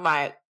 I'm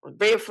like,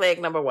 red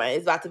flag number 1.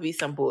 It's about to be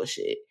some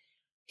bullshit.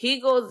 He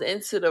goes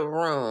into the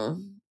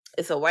room.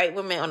 It's a white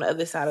woman on the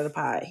other side of the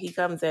pod. He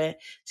comes in.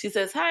 She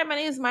says, "Hi, my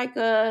name is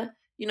Micah."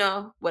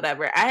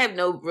 Whatever. I have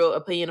no real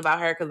opinion about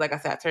her because, like I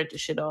said, I turned the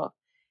shit off.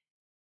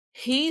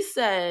 He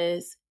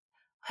says,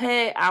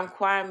 "Hey, I'm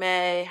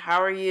Kwame.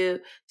 How are you?"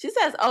 She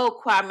says,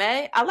 "Oh,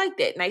 Kwame. I like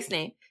that. Nice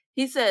name."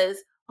 He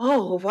says,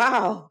 "Oh,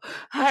 wow.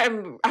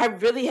 I'm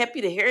really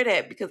happy to hear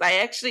that, because I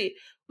actually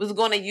was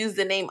going to use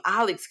the name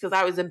Alex because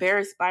I was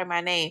embarrassed by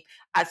my name."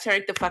 I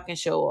turned the fucking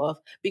show off,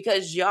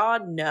 because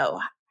y'all know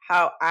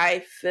how I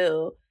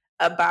feel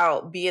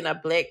about being a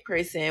black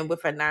person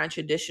with a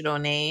non-traditional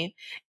name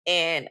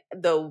and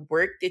the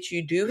work that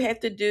you do have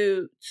to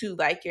do to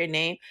like your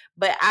name.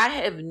 But I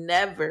have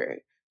never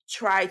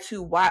tried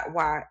to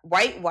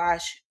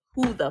whitewash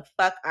who the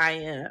fuck I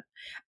am.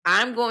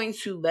 I'm going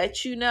to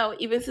let you know,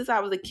 even since I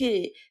was a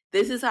kid,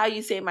 this is how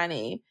you say my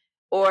name.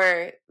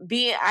 Or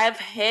I've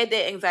had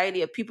that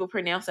anxiety of people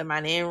pronouncing my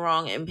name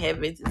wrong and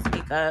having to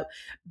speak up.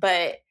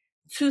 But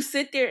to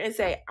sit there and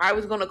say, I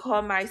was going to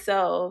call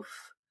myself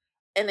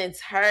an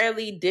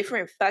entirely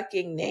different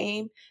fucking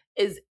name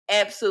is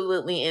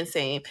absolutely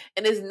insane.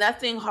 And there's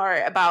nothing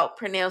hard about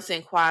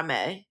pronouncing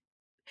Kwame.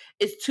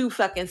 It's 2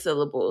 fucking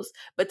syllables.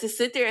 But to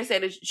sit there and say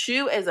that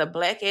you, as a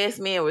black ass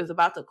man, was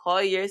about to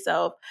call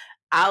yourself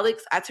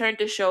Alex, I turned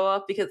the show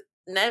off because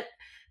Love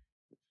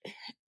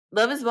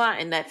is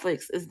Blind and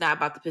Netflix is not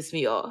about to piss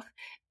me off.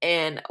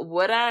 And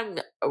what I'm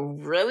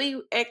really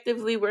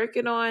actively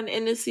working on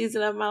in this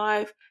season of my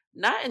life,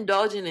 not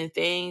indulging in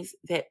things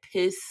that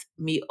piss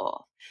me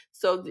off.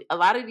 So a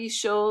lot of these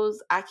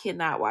shows I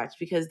cannot watch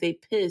because they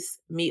piss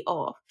me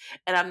off.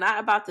 And I'm not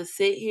about to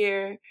sit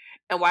here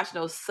and watch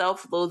no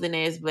self-loathing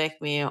ass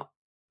black man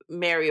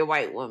marry a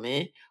white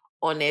woman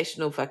on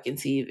national fucking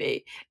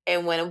TV.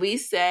 And when we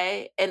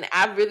say, and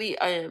I really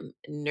am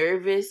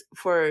nervous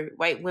for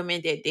white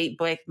women that date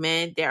black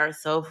men that are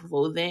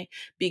self-loathing,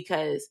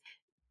 because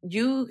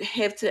you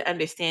have to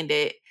understand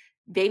that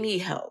they need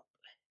help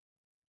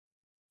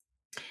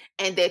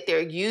and that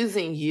they're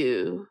using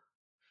you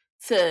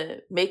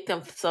to make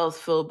themselves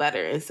feel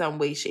better in some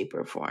way, shape,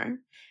 or form.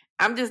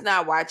 I'm just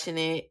not watching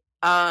it.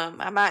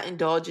 I'm not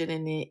indulging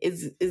in it.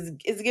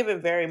 It's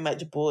giving very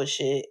much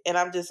bullshit, and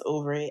I'm just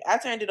over it. I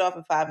turned it off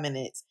in 5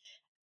 minutes.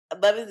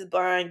 Love is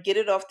Blind, get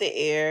it off the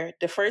air.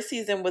 The first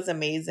season was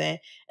amazing,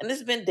 and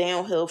it's been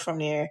downhill from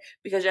there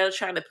because y'all are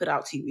trying to put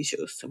out TV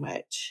shows too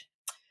much.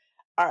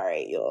 All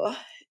right, y'all.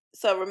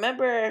 So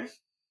remember,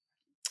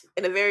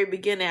 in the very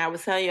beginning, I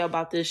was telling you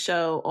about this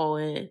show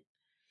on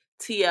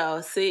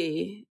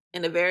TLC.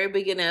 In the very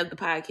beginning of the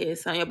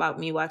podcast, telling you about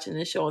me watching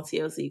this show on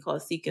TLC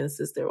called Seeking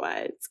Sister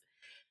Wives.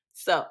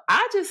 So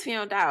I just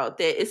found out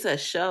that it's a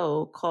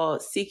show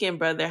called Seeking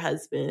Brother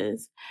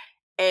Husbands.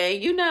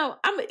 And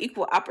I'm an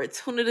equal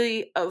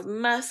opportunity of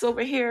mess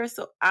over here.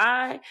 So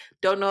I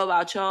don't know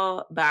about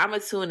y'all, but I'm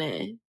going to tune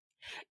in.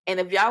 And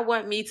if y'all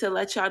want me to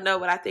let y'all know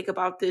what I think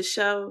about this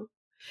show,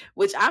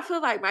 which I feel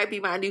like might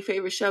be my new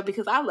favorite show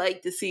because I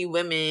like to see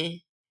women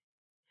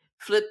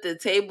flip the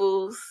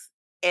tables.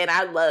 And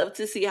I love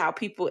to see how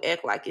people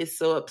act like it's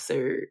so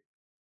absurd.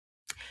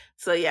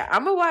 So yeah,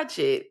 I'm going to watch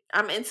it.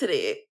 I'm into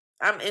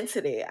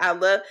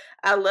that.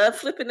 I love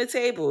flipping the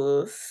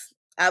tables.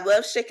 I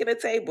love shaking the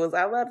tables.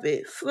 I love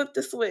it. Flip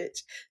the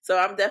switch. So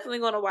I'm definitely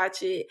going to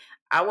watch it.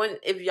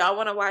 If y'all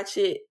want to watch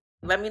it,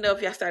 let me know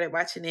if y'all started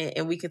watching it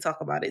and we can talk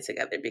about it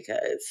together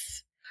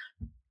because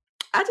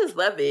I just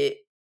love it.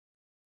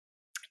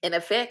 And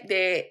the fact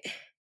that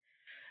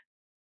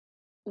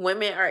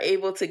women are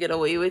able to get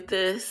away with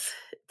this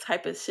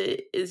type of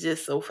shit is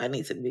just so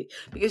funny to me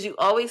because you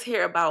always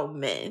hear about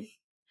men.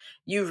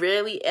 You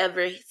rarely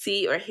ever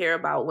see or hear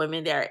about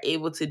women that are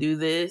able to do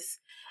this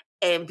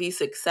and be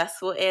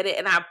successful at it.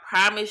 And I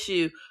promise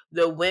you,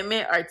 the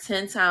women are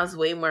 10 times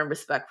way more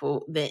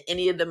respectful than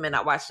any of the men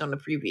I watched on the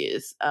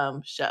previous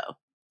show.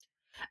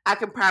 I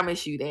can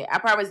promise you that. I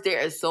promise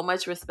there is so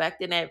much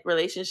respect in that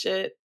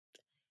relationship.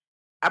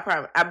 I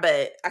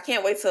bet. I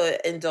can't wait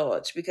to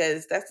indulge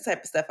because that's the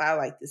type of stuff I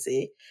like to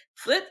see.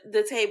 Flip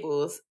the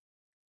tables.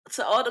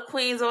 To all the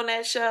queens on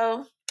that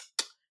show,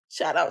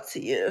 shout out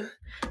to you.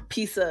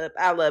 Peace up.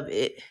 I love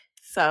it.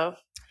 So,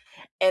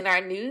 in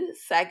our new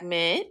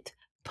segment,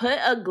 Put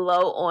a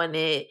Glow on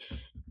It.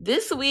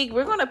 This week,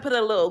 we're going to put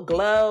a little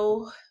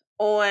glow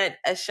on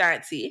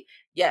Ashanti.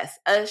 Yes,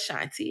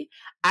 Ashanti.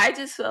 I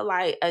just feel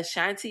like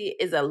Ashanti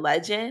is a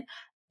legend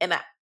and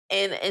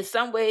in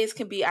some ways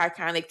can be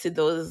iconic to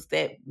those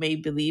that may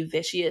believe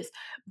that she is.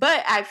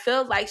 But I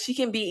feel like she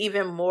can be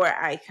even more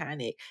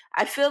iconic.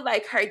 I feel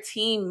like her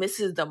team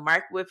misses the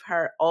mark with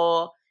her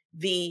all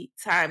the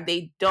time.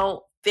 They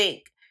don't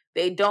think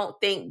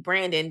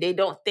Brandon. They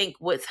don't think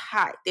what's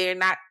hot. They're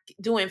not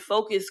doing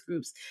focus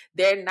groups.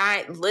 They're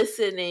not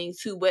listening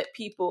to what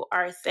people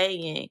are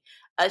saying.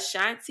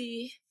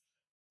 Ashanti,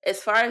 as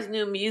far as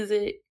new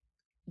music,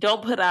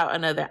 don't put out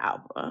another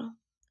album.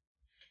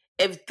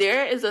 If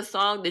there is a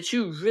song that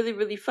you really,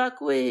 really fuck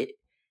with,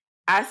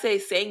 I say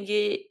sing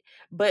it.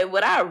 But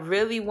what I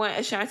really want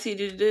Ashanti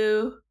to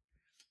do,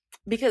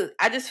 because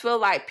I just feel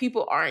like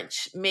people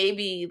aren't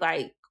maybe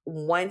like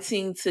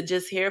wanting to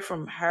just hear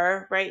from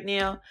her right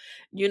now.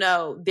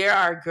 There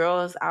are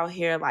girls out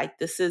here like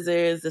the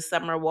Scissors, the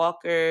Summer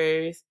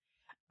Walkers,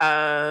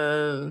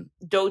 Doechii,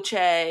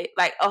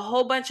 like a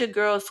whole bunch of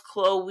girls,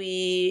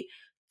 Chloe,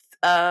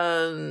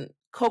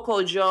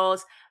 Coco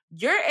Jones.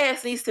 Your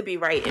ass needs to be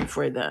writing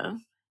for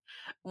them.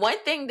 One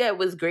thing that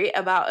was great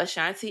about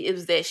Ashanti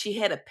is that she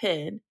had a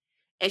pen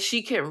and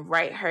she can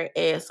write her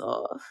ass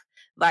off.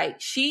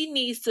 Like, she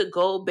needs to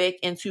go back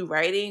into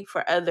writing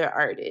for other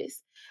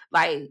artists.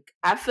 Like,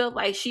 I feel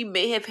like she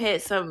may have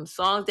had some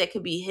songs that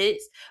could be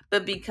hits,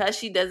 but because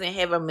she doesn't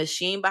have a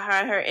machine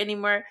behind her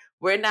anymore,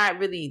 we're not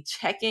really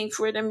checking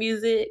for the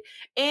music.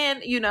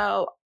 And,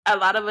 a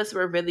lot of us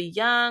were really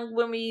young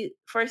when we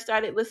first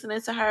started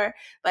listening to her.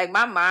 Like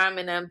my mom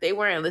and them, they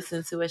weren't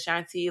listening to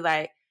Ashanti.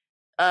 Like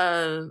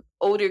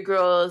older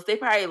girls, they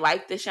probably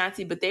liked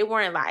Ashanti, but they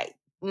weren't like,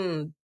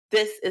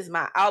 this is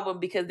my album,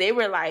 because they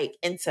were like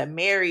into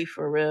Mary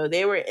for real.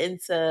 They were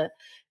into,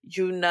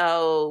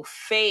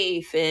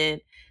 Faith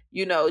and,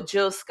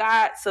 Jill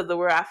Scotts of the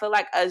world. I feel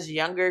like us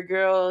younger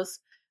girls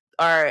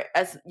or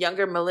as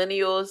younger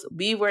millennials,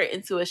 we were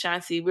into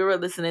Ashanti. We were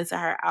listening to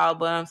her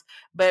albums.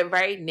 But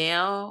right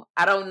now,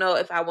 I don't know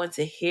if I want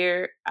to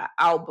hear an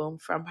album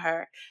from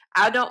her.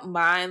 I don't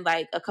mind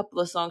like a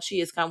couple of songs she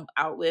has come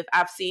out with.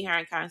 I've seen her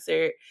in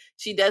concert.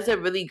 She does a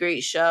really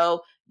great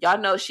show. Y'all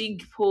know she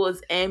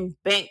pulls in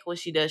bank when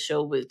she does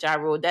show with Ja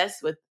Rule.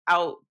 That's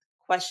without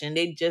question.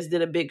 They just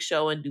did a big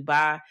show in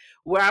Dubai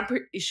where I'm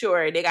pretty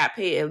sure they got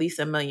paid at least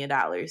 $1 million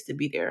to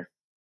be there.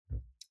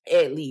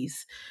 At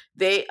least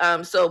they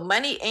so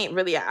money ain't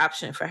really an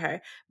option for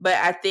her, but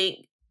I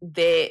think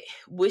that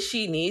what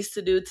she needs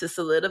to do to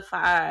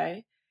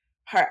solidify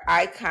her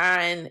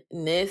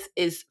iconness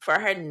is for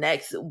her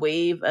next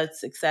wave of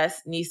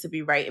success needs to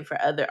be writing for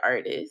other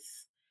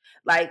artists.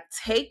 Like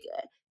take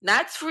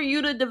not for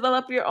you to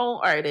develop your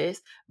own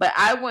artist, but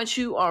I want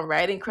you on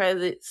writing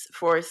credits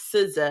for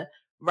SZA,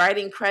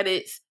 writing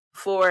credits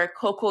for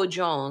Coco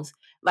Jones.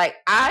 Like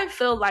I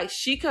feel like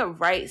she could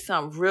write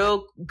some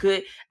real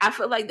good. I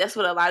feel like that's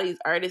what a lot of these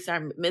artists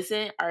are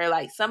missing, are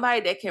like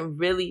somebody that can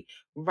really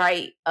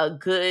write a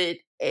good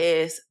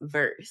ass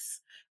verse.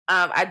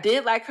 I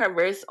did like her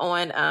verse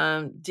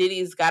on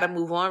Diddy's Gotta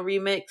Move On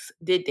remix.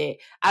 Did that.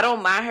 I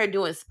don't mind her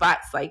doing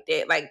spots like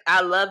that. Like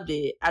I loved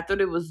it. I thought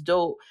it was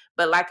dope.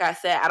 But like I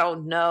said, I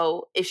don't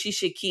know if she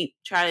should keep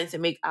trying to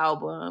make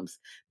albums,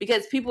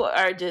 because people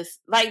are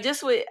just like,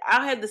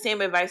 I'll have the same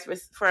advice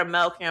for a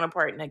male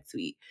counterpart next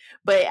week.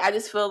 But I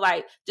just feel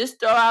like just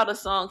throw out a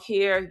song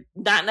here,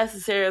 not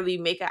necessarily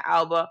make an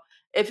album.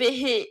 If it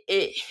hit,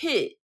 it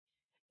hit.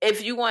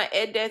 If you want to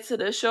add that to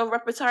the show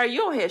repertoire, you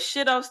don't have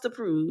shit else to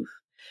prove.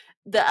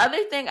 The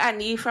other thing I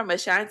need from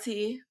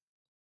Ashanti,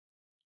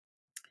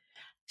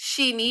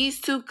 she needs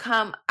to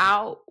come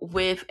out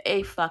with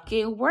a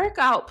fucking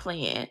workout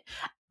plan.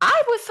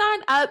 I would sign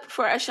up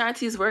for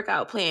Ashanti's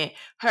workout plan.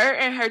 Her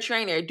and her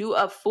trainer do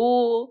a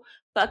full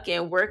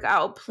fucking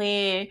workout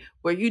plan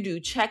where you do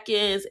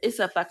check-ins. It's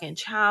a fucking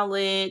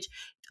challenge.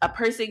 A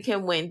person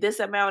can win this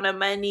amount of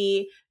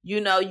money.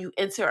 You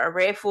enter a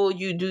raffle,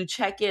 you do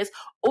check-ins.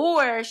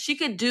 Or she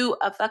could do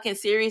a fucking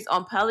series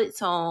on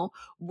Peloton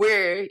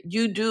where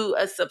you do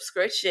a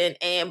subscription,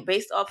 and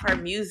based off her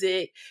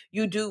music,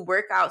 you do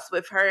workouts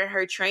with her and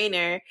her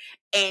trainer,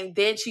 and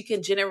then she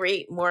can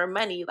generate more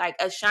money. Like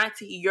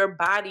Ashanti, your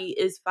body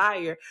is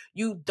fire.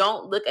 You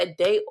don't look a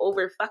day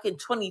over fucking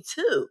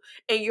 22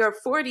 and you're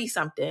 40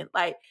 something.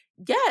 Like,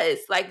 yes,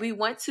 like we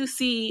want to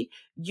see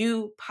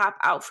you pop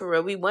out for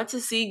real. We want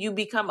to see you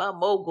become a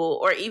mogul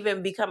or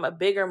even become a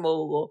bigger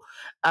mogul.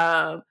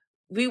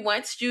 We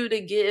want you to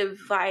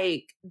give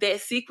like that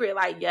secret,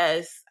 like,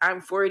 yes,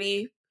 I'm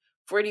 40,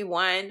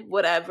 41,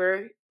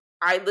 whatever.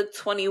 I look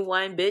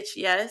 21, bitch.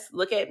 Yes,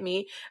 look at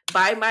me.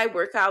 Buy my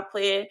workout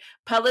plan.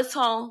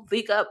 Peloton,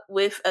 link up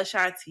with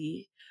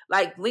Ashanti.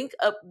 Like, link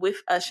up with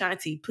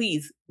Ashanti.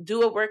 Please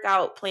do a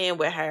workout plan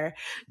with her.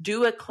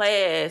 Do a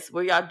class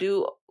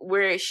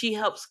where she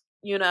helps,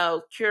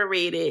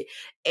 curate it.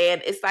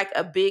 And it's like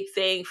a big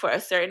thing for a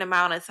certain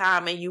amount of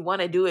time. And you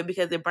want to do it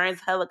because it burns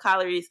hella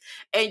calories.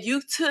 And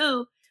you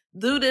too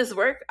do this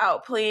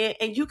workout plan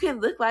and you can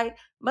look like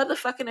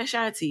motherfucking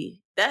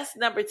Ashanti. That's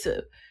number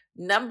 2.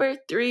 Number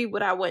 3,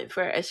 what I want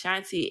for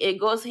Ashanti, it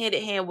goes hand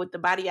in hand with the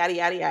body, yada,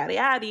 yada, yada,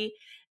 yada,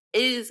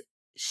 is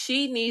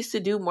she needs to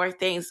do more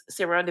things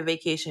surrounding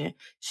vacation.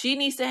 She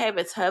needs to have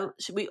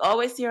we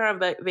always see her on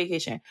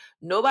vacation.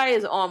 Nobody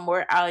is on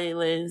more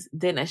islands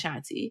than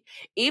Ashanti.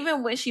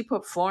 Even when she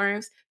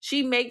performs,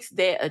 she makes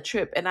that a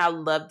trip, and I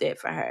love that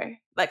for her.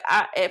 Like,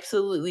 I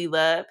absolutely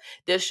love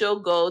that she'll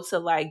go to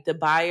like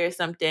Dubai or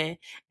something,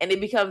 and it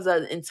becomes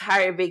an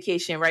entire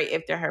vacation right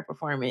after her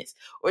performance.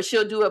 Or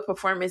she'll do a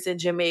performance in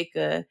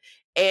Jamaica,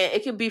 and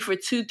it could be for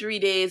 2-3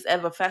 days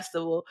of a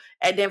festival,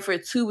 and then for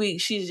 2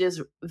 weeks she's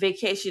just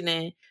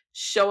vacationing,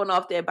 showing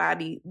off their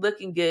body,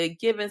 looking good,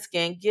 giving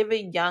skin,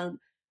 giving young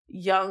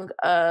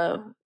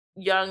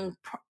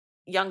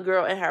young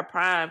girl in her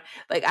prime.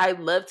 Like, I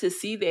love to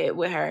see that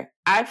with her.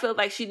 I feel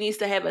like she needs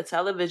to have a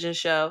television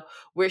show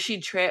where she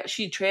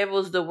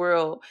travels the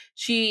world.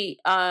 She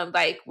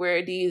like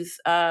where these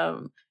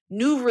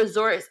new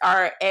resorts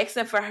are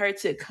asking for her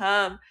to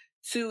come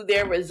to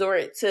their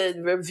resort to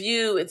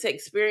review and to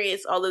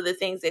experience all of the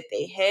things that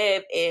they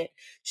have, and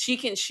she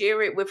can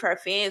share it with her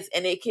fans,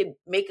 and it can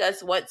make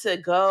us want to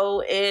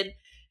go and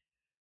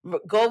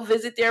go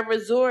visit their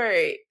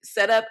resort,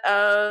 set up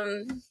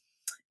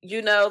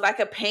like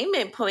a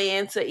payment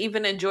plan to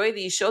even enjoy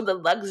these, show the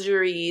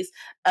luxuries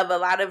of a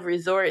lot of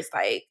resorts.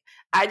 Like,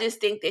 I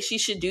just think that she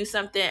should do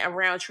something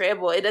around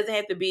travel. It doesn't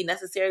have to be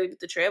necessarily with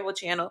the Travel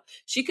Channel.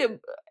 She could,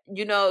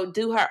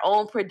 do her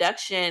own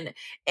production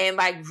and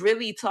like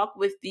really talk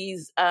with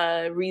these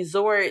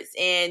resorts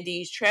and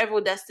these travel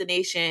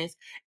destinations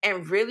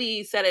and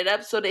really set it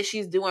up so that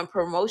she's doing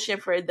promotion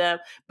for them.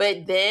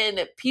 But then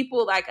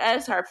people like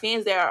us, her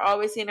fans that are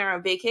always seeing her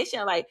on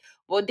vacation, like,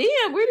 well,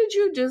 damn, where did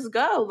you just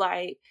go?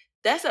 Like,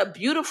 that's a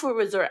beautiful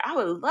resort. I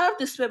would love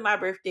to spend my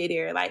birthday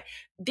there. Like,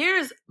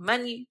 there's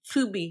money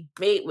to be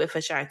made with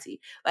Ashanti.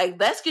 Like,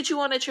 let's get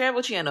you on the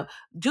Travel Channel.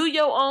 Do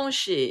your own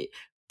shit.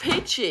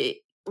 Pitch it.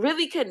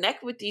 Really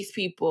connect with these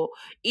people.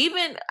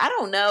 Even, I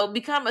don't know,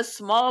 become a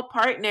small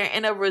partner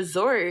in a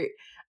resort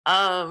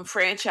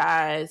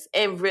franchise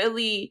and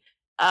really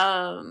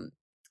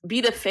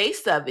be the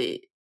face of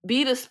it.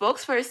 Be the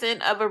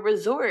spokesperson of a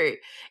resort,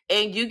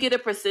 and you get a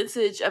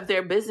percentage of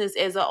their business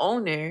as an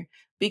owner,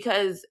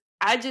 because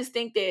I just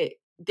think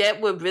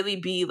that would really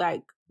be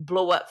like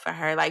blow up for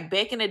her. Like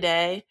back in the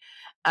day,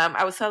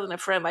 I was telling a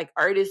friend, like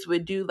artists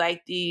would do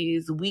like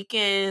these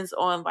weekends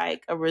on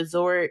like a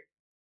resort,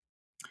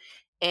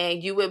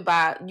 and you would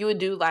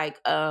do like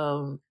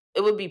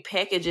it would be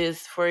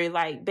packages for,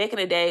 like, back in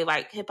the day,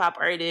 like hip hop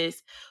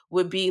artists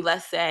would be,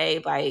 let's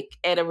say, like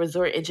at a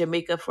resort in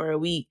Jamaica for a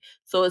week.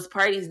 So it's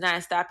parties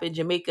nonstop in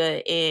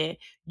Jamaica, and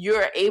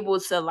you're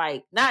able to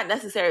like not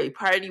necessarily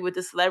party with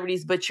the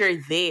celebrities, but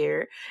you're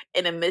there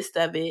in the midst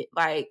of it.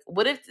 Like,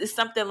 what if it's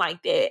something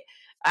like that?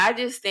 I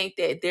just think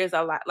that there's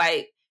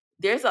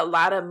a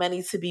lot of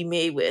money to be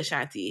made with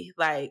Ashanti.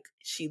 Like,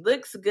 she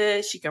looks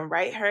good, she can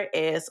write her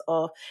ass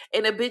off,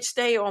 and a bitch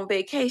stay on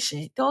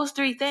vacation. Those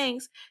three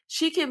things,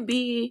 she can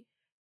be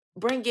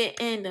bringing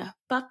in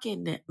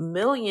fucking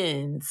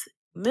millions.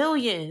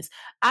 Millions.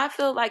 I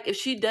feel like if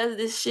she does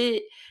this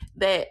shit,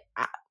 that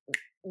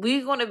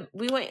it's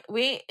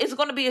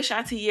gonna be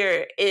Ashanti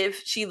year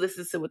if she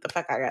listens to what the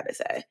fuck I gotta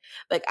say.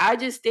 Like, I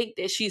just think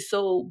that she's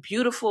so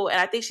beautiful, and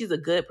I think she's a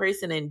good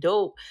person and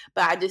dope.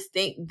 But I just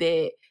think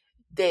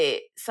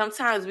that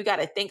sometimes we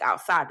gotta think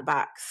outside the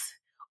box,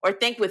 or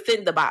think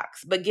within the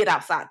box, but get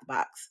outside the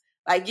box.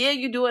 Like, yeah,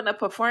 you doing a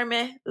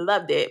performing,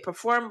 love that.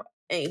 Perform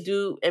and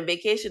do a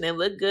vacation and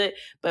look good,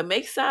 but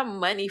make some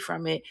money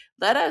from it.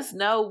 Let us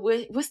know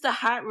what's the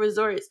hot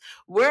resorts.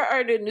 Where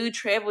are the new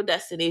travel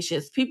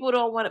destinations? People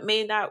don't want to,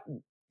 may not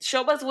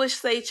show us what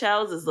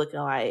Seychelles is looking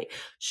like.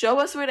 Show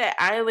us where that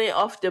island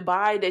off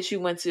Dubai that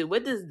you went to.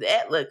 What does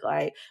that look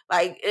like?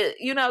 Like,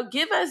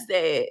 give us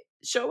that.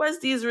 Show us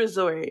these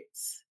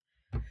resorts.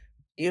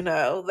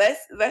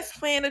 Let's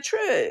plan a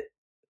trip.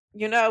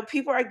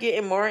 People are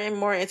getting more and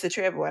more into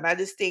travel, and I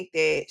just think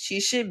that she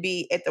should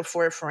be at the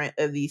forefront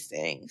of these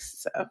things.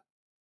 So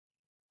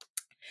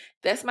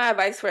that's my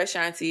advice for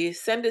Ashanti.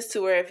 Send this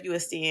to her if you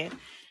understand.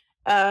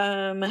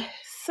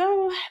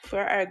 So for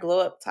our glow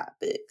up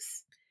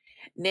topics.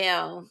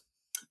 Now,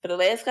 for the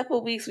last couple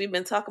of weeks, we've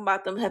been talking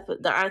about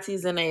the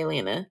aunties in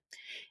Atlanta,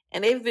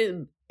 and they've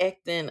been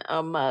acting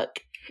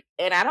amok.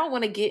 And I don't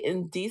want to get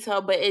in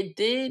detail, but it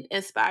did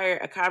inspire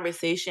a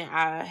conversation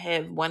I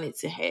have wanted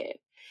to have.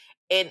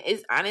 And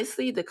it's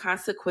honestly the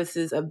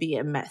consequences of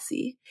being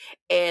messy.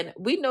 And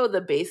we know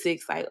the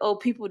basics, like, oh,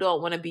 people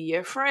don't want to be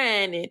your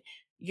friend. And,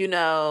 you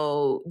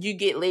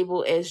get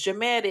labeled as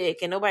dramatic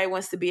and nobody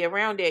wants to be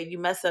around there. You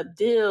mess up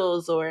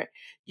deals, or,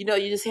 you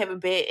just have a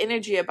bad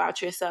energy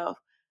about yourself.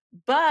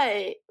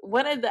 But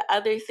one of the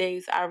other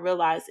things I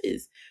realize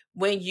is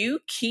when you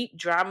keep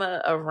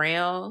drama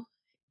around,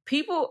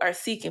 people are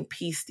seeking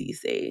peace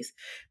these days.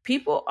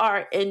 People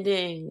are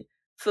ending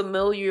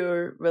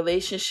familiar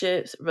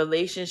relationships,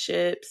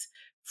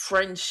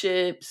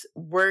 friendships,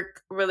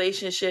 work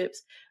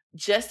relationships,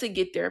 just to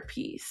get their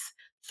peace.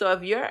 So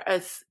if you're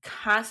a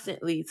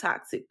constantly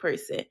toxic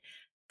person,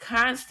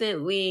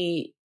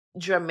 constantly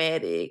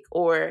dramatic,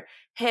 or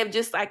have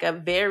just like a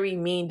very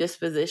mean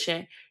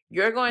disposition,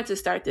 you're going to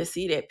start to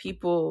see that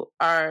people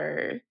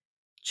are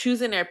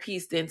choosing their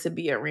peace than to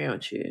be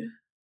around you.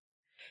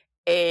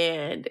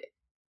 And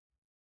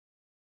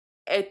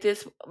at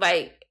this,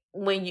 like,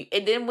 when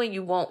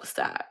you won't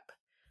stop.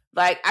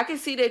 Like, I can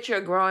see that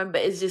you're growing,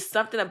 but it's just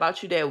something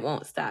about you that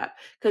won't stop.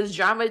 Because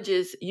drama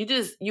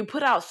you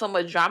put out so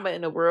much drama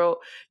in the world,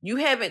 you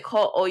haven't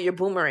caught all your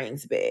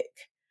boomerangs back.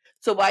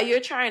 So while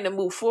you're trying to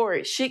move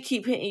forward, shit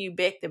keep hitting you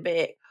back to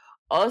back.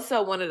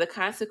 Also, one of the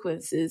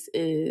consequences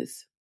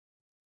is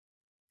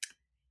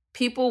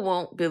people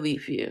won't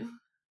believe you.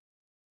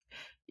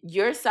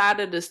 Your side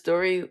of the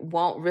story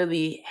won't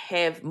really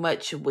have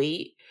much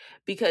weight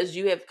because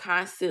you have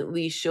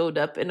constantly showed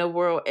up in the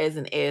world as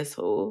an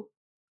asshole.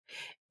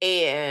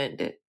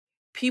 And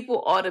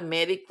people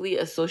automatically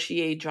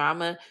associate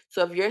drama.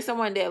 So if you're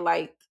someone that,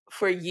 like,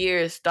 for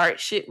years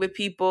start shit with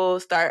people,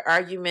 start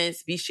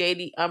arguments, be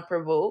shady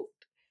unprovoked,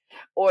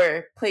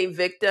 or play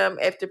victim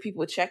after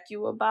people check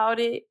you about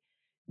it,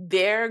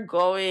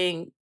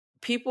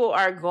 people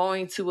are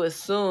going to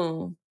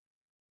assume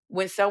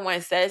when someone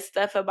says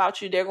stuff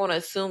about you, they're going to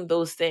assume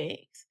those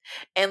things.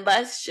 And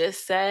let's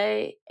just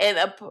say, and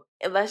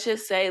let's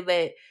just say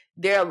that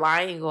they're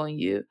lying on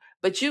you,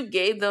 but you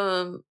gave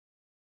them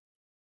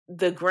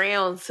the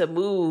ground to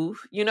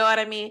move. You know what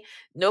I mean?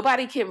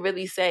 Nobody can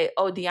really say,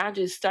 oh,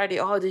 DeAndre started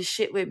all this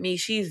shit with me.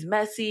 She's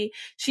messy.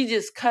 She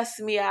just cussed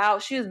me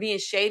out. She was being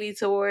shady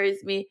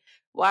towards me.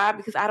 Why?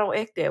 Because I don't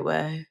act that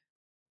way.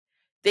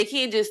 They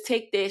can't just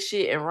take that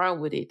shit and run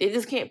with it. They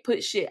just can't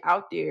put shit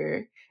out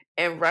there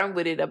and run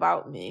with it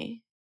about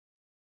me.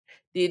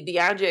 Did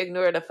DeAndre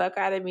ignore the fuck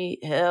out of me?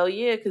 Hell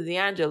yeah, because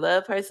DeAndre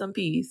love her some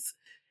peace.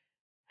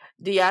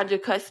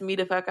 DeAndre cussed me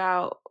the fuck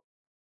out.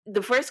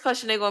 The first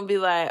question they're going to be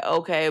like,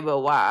 okay, but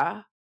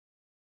why?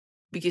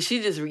 Because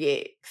she just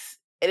reacts.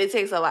 And it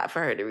takes a lot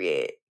for her to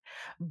react.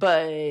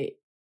 But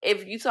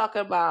if you talk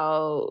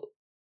about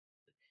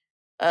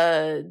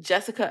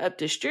Jessica up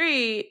the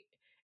street,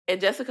 and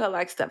Jessica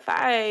likes to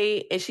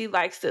fight, and she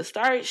likes to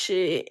start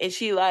shit, and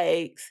she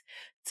likes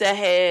to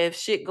have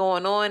shit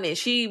going on, and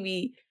she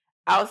be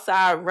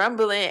outside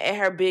rumbling at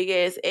her big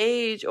ass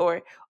age,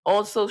 or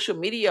on social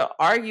media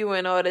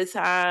arguing all the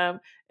time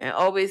and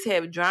always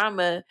have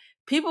drama,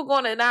 people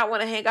gonna not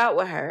want to hang out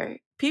with her.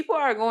 People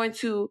are going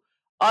to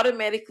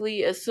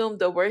automatically assume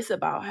the worst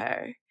about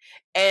her.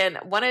 And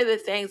one of the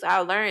things I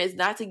learned is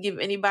not to give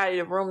anybody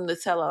the room to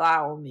tell a lie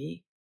on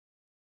me.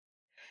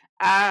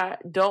 I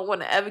don't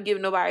want to ever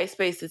give nobody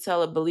space to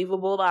tell a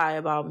believable lie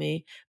about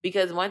me,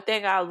 because one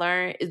thing I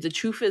learned is the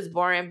truth is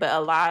boring, but a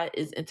lie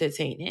is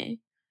entertaining.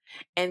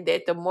 And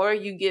that the more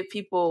you give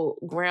people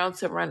ground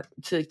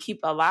to keep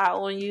a lie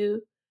on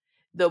you,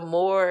 the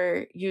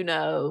more,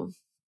 the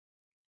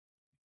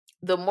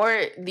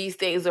more these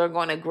things are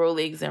going to grow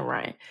legs and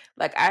run.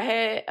 Like, I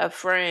had a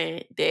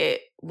friend that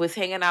was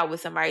hanging out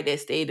with somebody that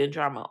stayed in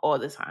drama all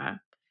the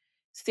time.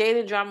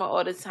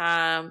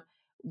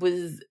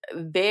 Was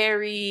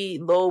very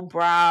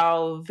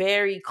lowbrow,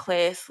 very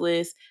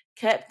classless,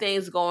 kept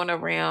things going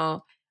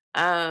around,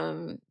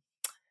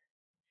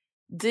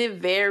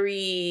 did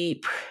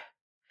very,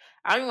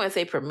 I don't even want to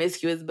say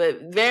promiscuous, but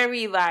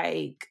very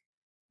like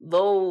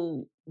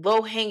low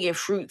hanging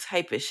fruit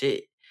type of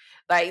shit.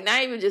 Like,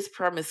 not even just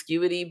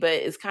promiscuity, but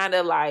it's kind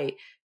of like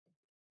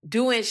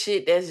doing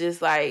shit that's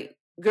just like,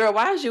 girl,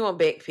 why is you on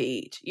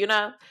Backpage?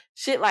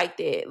 Shit like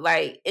that.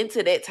 Like,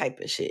 into that type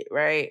of shit,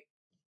 right?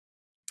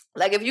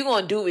 Like, if you're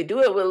going to do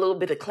it with a little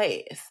bit of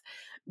class.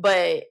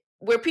 But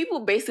where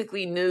people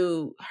basically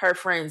knew her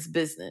friend's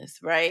business,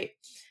 right?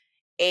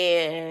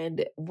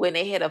 And when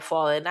they had a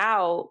falling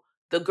out,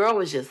 the girl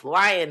was just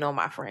lying on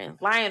my friend,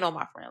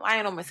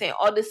 saying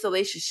all this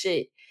salacious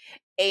shit.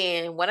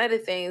 And one of the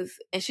things,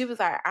 and she was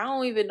like, I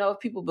don't even know if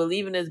people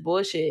believe in this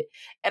bullshit.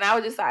 And I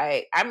was just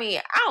like, I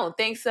mean, I don't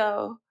think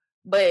so.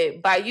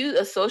 But by you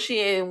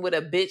associating with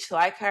a bitch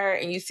like her,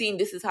 and you seeing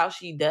this is how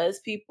she does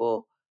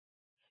people,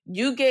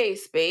 you gave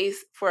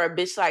space for a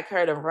bitch like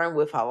her to run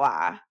with a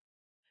lie,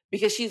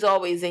 because she's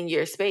always in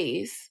your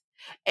space.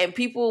 And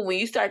people, when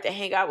you start to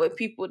hang out with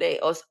people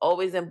that are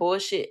always in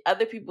bullshit,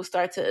 other people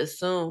start to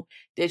assume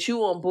that you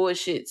on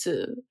bullshit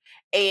too.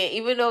 And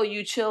even though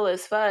you chill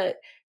as fuck,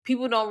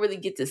 people don't really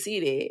get to see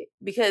that,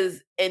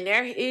 because in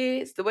their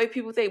heads, the way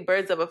people think,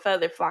 birds of a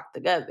feather flock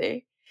together.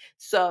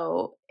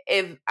 So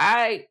if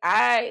I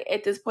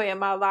at this point in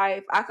my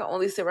life, I can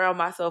only surround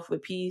myself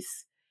with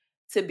peace.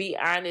 To be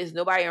honest,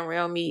 nobody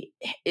around me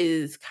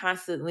is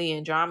constantly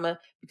in drama,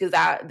 because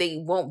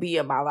they won't be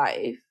in my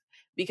life,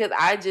 because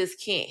I just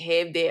can't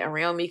have that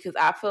around me, because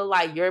I feel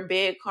like your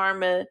bad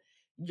karma,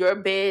 your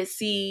bad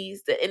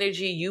seeds, the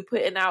energy you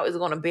putting out is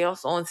going to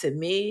bounce onto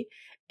me,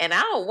 and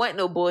I don't want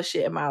no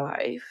bullshit in my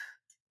life.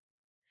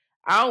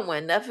 I don't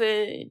want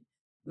nothing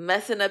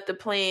messing up the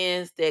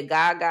plans that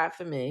God got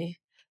for me.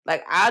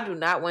 Like, I do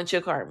not want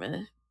your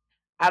karma.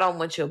 I don't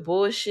want your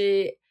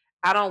bullshit.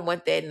 I don't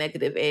want that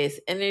negative ass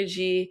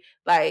energy.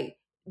 Like,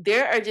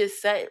 there are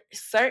just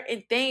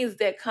certain things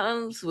that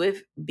comes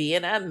with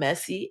being a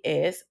messy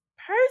ass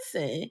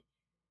person.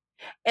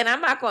 And I'm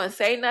not going to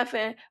say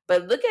nothing,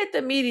 but look at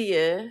the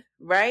media,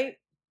 right?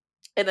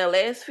 In the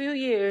last few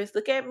years,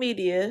 look at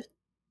media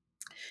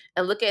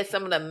and look at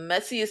some of the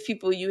messiest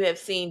people you have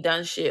seen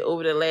done shit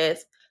over the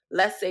last,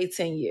 let's say,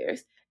 10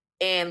 years.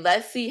 And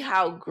let's see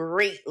how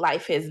great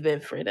life has been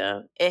for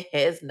them. It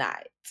has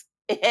not.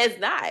 It has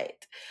not.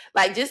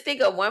 Like, just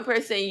think of one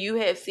person you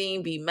have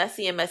seen be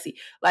messy and messy.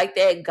 Like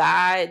that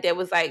guy that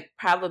was like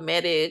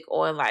problematic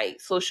on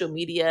like social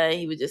media. And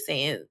he was just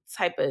saying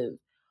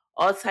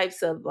all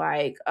types of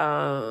like,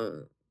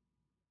 what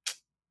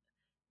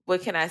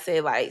can I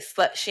say, like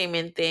slut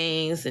shaming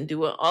things and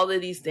doing all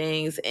of these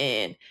things,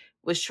 and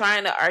was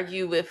trying to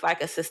argue with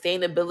like a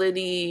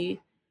sustainability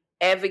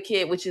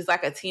advocate, which is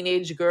like a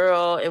teenage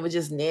girl, and was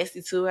just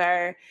nasty to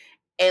her.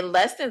 And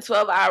less than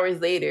 12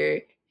 hours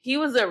later, he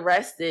was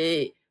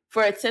arrested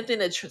for attempting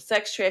to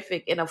sex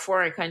traffic in a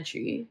foreign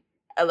country,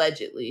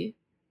 allegedly.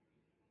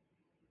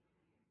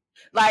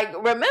 Like,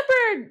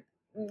 remember,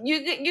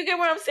 you get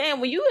what I'm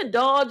saying? When you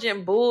indulge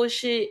in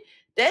bullshit,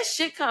 that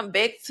shit come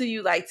back to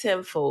you like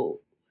tenfold.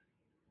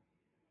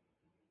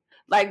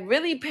 Like,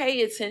 really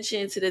pay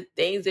attention to the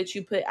things that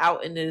you put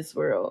out in this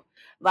world.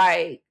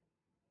 Like,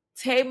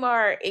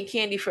 Tamar and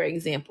Kandi, for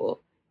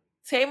example.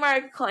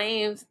 Tamar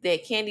claims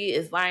that Kandi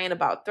is lying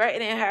about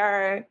threatening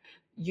her.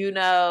 You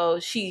know,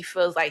 she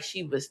feels like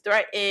she was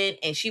threatened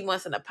and she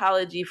wants an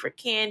apology for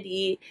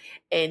Kandi.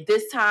 And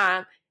this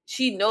time,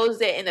 she knows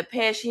that in the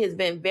past she has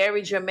been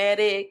very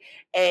dramatic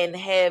and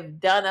have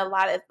done a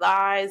lot of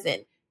lies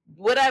and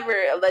whatever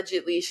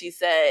allegedly she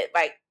said.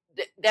 Like,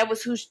 that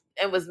was who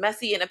and was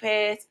messy in the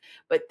past,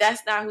 but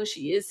that's not who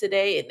she is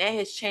today, and that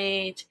has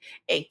changed.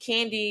 And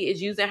Kandi is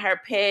using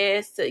her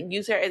past to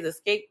use her as a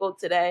scapegoat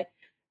today.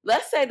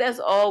 Let's say that's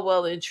all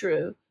well and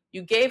true.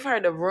 You gave her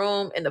the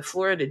room and the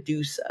floor to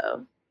do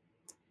so.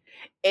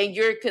 And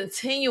you're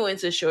continuing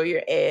to show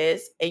your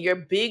ass and your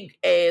big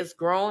ass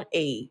grown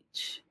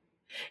age.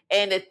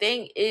 And the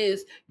thing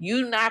is,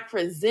 you not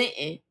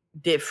presenting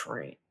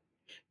different.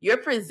 You're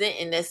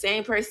presenting the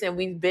same person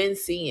we've been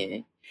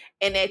seeing.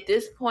 And at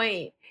this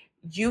point,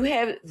 you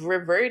have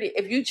reverted.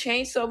 If you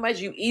change so much,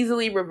 you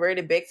easily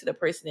reverted back to the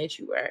person that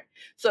you were.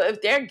 So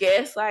if they're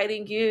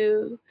gaslighting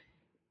you,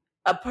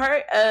 a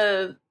part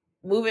of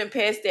moving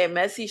past that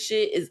messy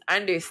shit is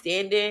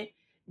understanding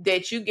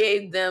that you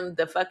gave them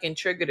the fucking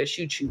trigger to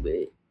shoot you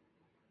with.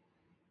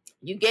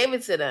 You gave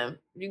it to them.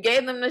 You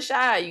gave them the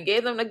shot. You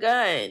gave them the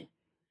gun.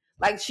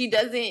 Like, she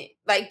doesn't,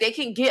 like, they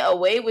can get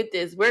away with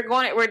this. We're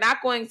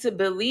not going to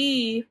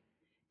believe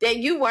that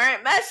you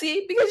weren't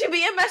messy because you're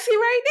being messy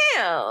right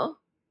now.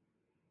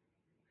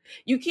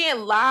 You can't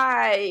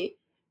lie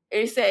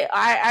and say,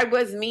 I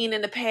was mean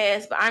in the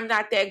past, but I'm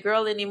not that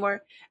girl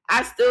anymore.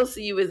 I still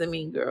see you as a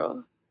mean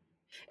girl.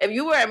 If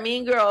you were a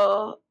mean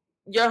girl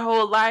your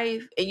whole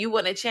life and you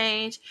want to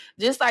change,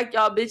 just like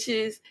y'all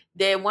bitches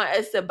that want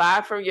us to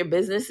buy from your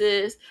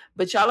businesses,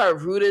 but y'all are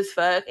rude as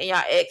fuck and y'all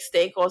act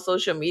stank on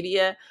social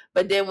media,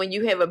 but then when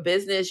you have a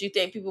business, you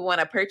think people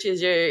want to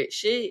purchase your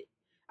shit.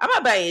 I'm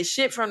not buying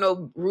shit from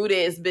no rude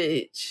ass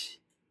bitch.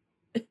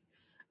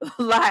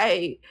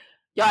 Like,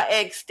 y'all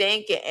act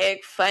stank and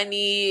act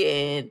funny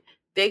and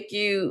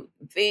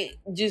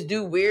just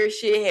do weird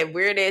shit, have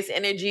weird ass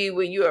energy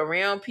when you're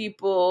around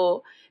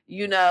people.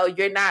 You know,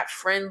 you're not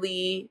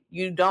friendly.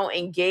 You don't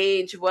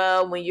engage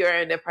well when you're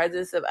in the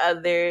presence of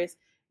others.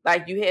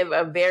 Like, you have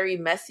a very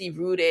messy,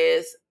 rude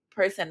ass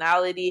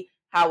personality.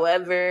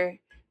 However,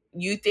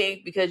 you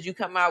think because you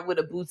come out with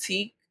a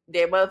boutique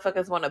that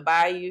motherfuckers want to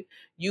buy you,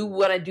 you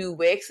want to do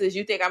waxes.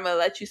 You think I'm going to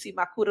let you see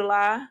my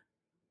kudala?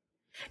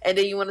 And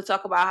then you want to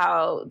talk about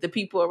how the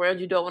people around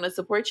you don't want to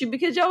support you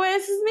because your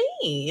ass is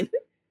mean.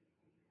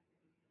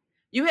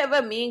 You have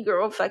a mean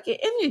girl fucking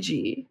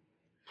energy.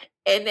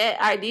 And that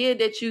idea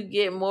that you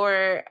get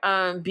more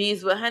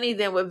bees with honey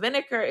than with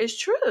vinegar is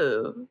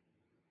true.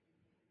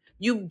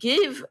 You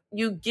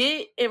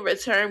get in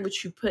return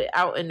what you put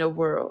out in the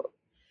world.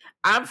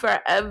 I'm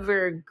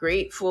forever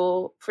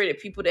grateful for the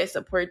people that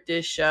support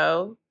this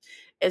show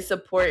and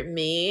support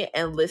me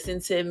and listen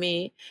to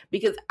me,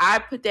 because I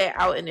put that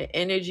out in the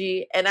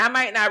energy, and I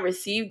might not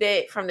receive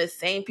that from the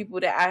same people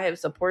that I have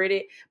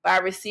supported, but I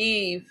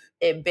receive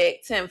it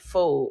back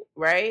tenfold,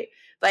 right?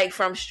 Like,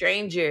 from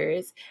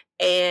strangers.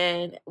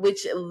 And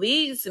which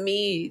leads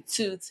me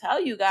to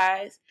tell you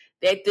guys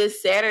that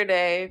this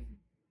Saturday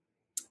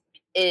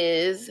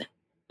is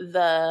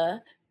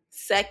the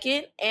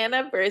second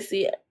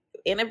anniversary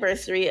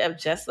of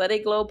Just Let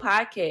It Glow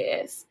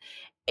podcast.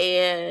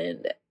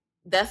 And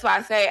that's why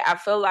I say I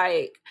feel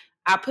like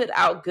I put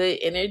out good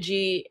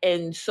energy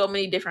in so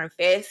many different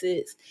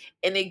facets,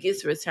 and it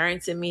gets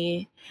returned to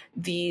me.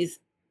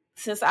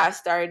 Since I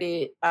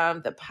started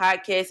the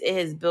podcast, it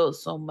has built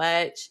so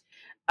much.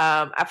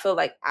 I feel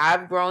like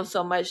I've grown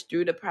so much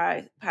through the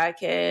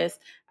podcast.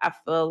 I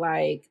feel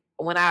like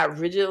when I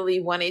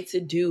originally wanted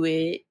to do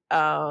it,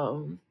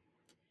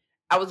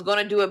 I was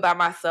going to do it by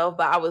myself,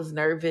 but I was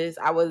nervous.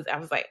 I was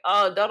like,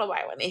 oh, don't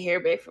nobody want to hear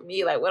back from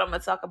me, like what I'm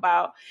going to talk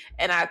about.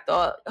 And I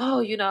thought,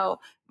 oh,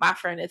 my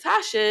friend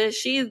Natasha,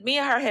 me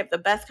and her have the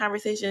best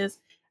conversations.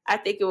 I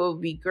think it would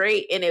be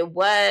great. And it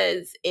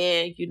was,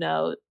 and,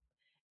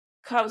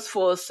 comes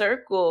full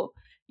circle.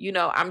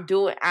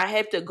 I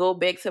have to go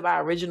back to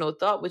my original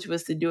thought, which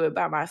was to do it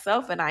by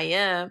myself. And I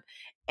am.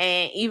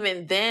 And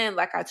even then,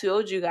 like I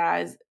told you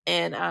guys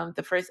in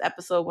the first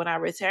episode when I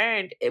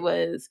returned,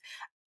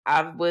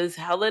 I was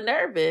hella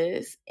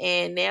nervous.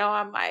 And now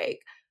I'm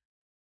like,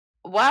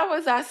 why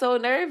was I so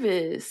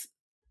nervous?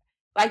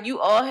 Like, you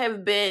all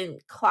have been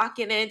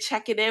clocking in,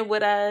 checking in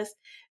with us,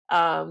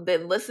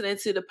 been listening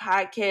to the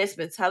podcast,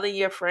 been telling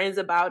your friends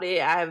about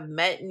it. I have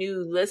met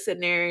new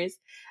listeners.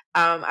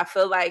 I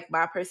feel like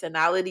my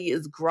personality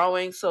is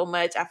growing so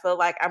much. I feel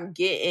like I'm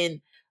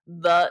getting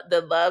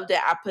the love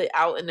that I put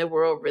out in the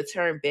world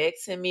return back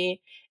to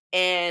me.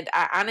 And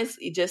I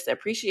honestly just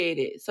appreciate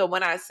it. So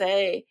when I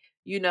say,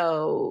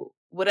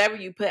 whatever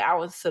you put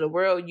out into the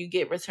world, you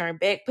get returned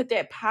back. Put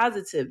that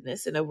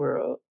positiveness in the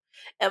world.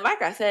 And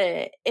like I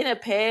said, in the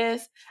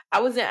past,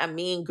 I wasn't a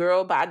mean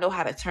girl, but I know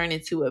how to turn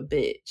into a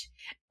bitch.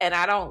 And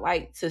I don't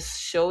like to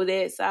show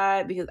that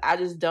side because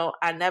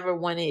I never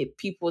wanted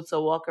people to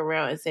walk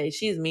around and say,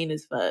 she's mean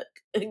as fuck.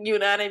 You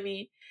know what I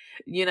mean?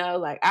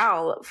 Like, I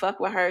don't fuck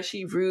with her.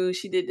 She rude.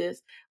 She did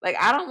this. Like,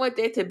 I don't want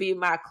that to be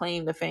my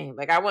claim to fame.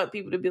 Like, I want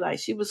people to be like,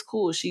 she was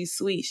cool. She's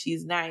sweet.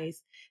 She's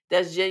nice.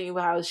 That's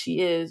genuine how she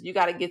is. You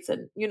got to get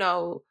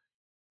to,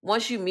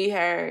 once you meet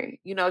her,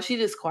 she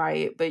just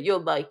quiet, but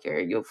you'll like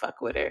her. You'll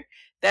fuck with her.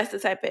 That's the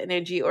type of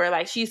energy. Or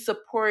like, she's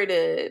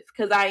supportive,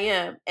 because I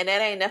am. And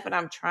that ain't nothing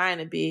I'm trying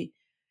to be.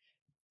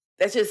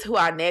 That's just who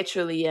I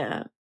naturally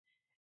am.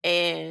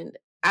 And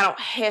I don't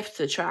have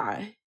to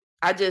try.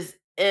 I just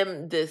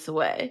am this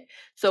way.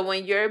 So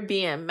when you're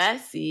being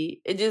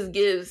messy, it just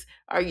gives,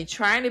 are you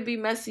trying to be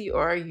messy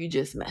or are you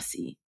just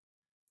messy?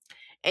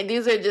 And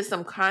these are just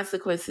some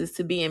consequences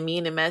to being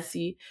mean and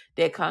messy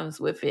that comes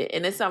with it.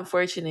 And it's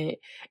unfortunate.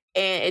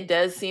 And it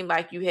does seem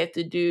like you have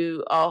to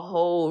do a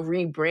whole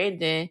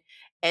rebranding,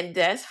 and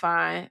that's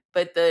fine.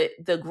 But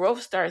the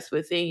growth starts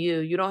within you.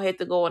 You don't have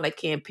to go on a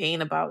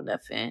campaign about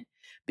nothing.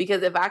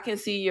 Because if I can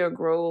see your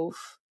growth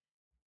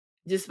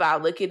just by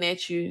looking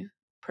at you,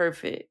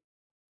 perfect.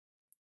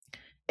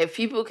 If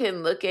people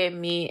can look at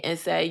me and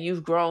say,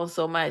 you've grown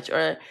so much,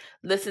 or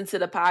listen to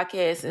the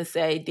podcast and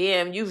say,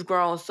 damn, you've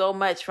grown so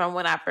much from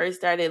when I first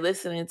started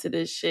listening to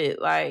this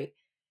shit. Like,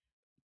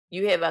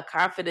 you have a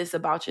confidence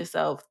about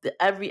yourself.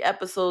 Every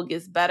episode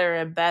gets better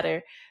and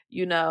better.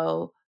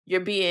 You're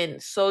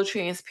being so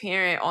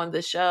transparent on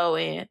the show,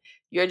 and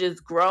you're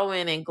just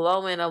growing and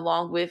glowing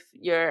along with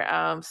your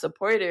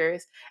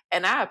supporters.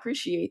 And I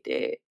appreciate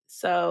that.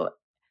 So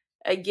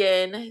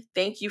again,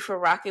 thank you for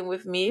rocking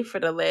with me for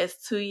the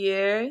last 2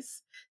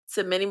 years,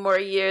 to many more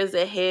years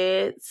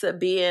ahead, to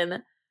being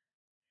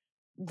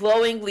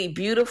glowingly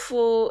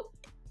beautiful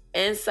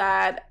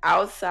inside,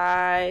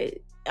 outside.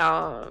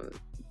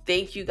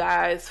 Thank you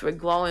guys for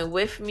glowing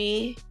with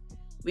me.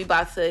 We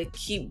about to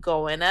keep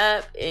going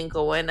up, and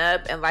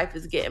life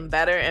is getting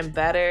better and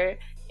better.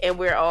 And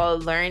we're all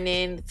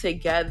learning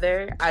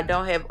together. I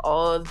don't have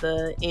all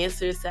the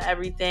answers to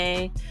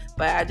everything,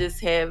 but I just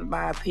have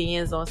my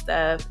opinions on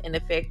stuff. And the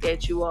fact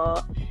that you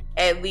all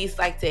at least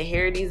like to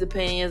hear these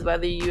opinions,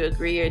 whether you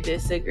agree or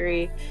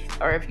disagree,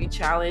 or if you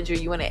challenge or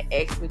you want to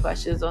ask me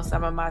questions on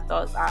some of my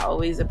thoughts, I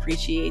always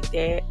appreciate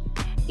that.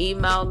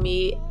 Email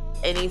me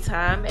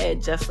anytime at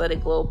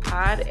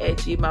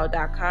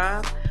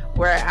justletitglowpod@gmail.com,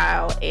 where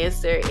I'll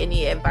answer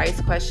any advice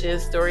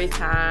questions, story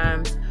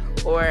times,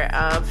 or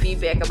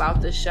feedback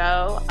about the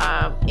show,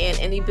 and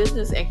any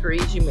business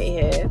inquiries you may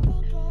have.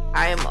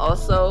 I am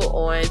also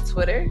on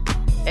Twitter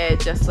at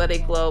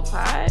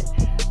justletitglowpod,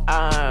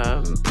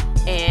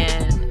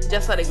 and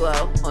Just Let It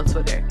Glow on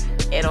Twitter.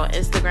 And on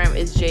Instagram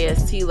is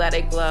JST Let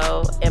It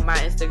Glow, and my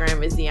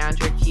Instagram is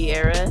Deandra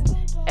Kiera.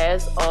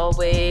 As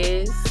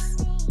always,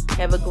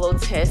 have a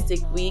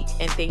glowtastic week,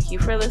 and thank you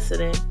for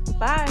listening.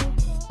 Bye.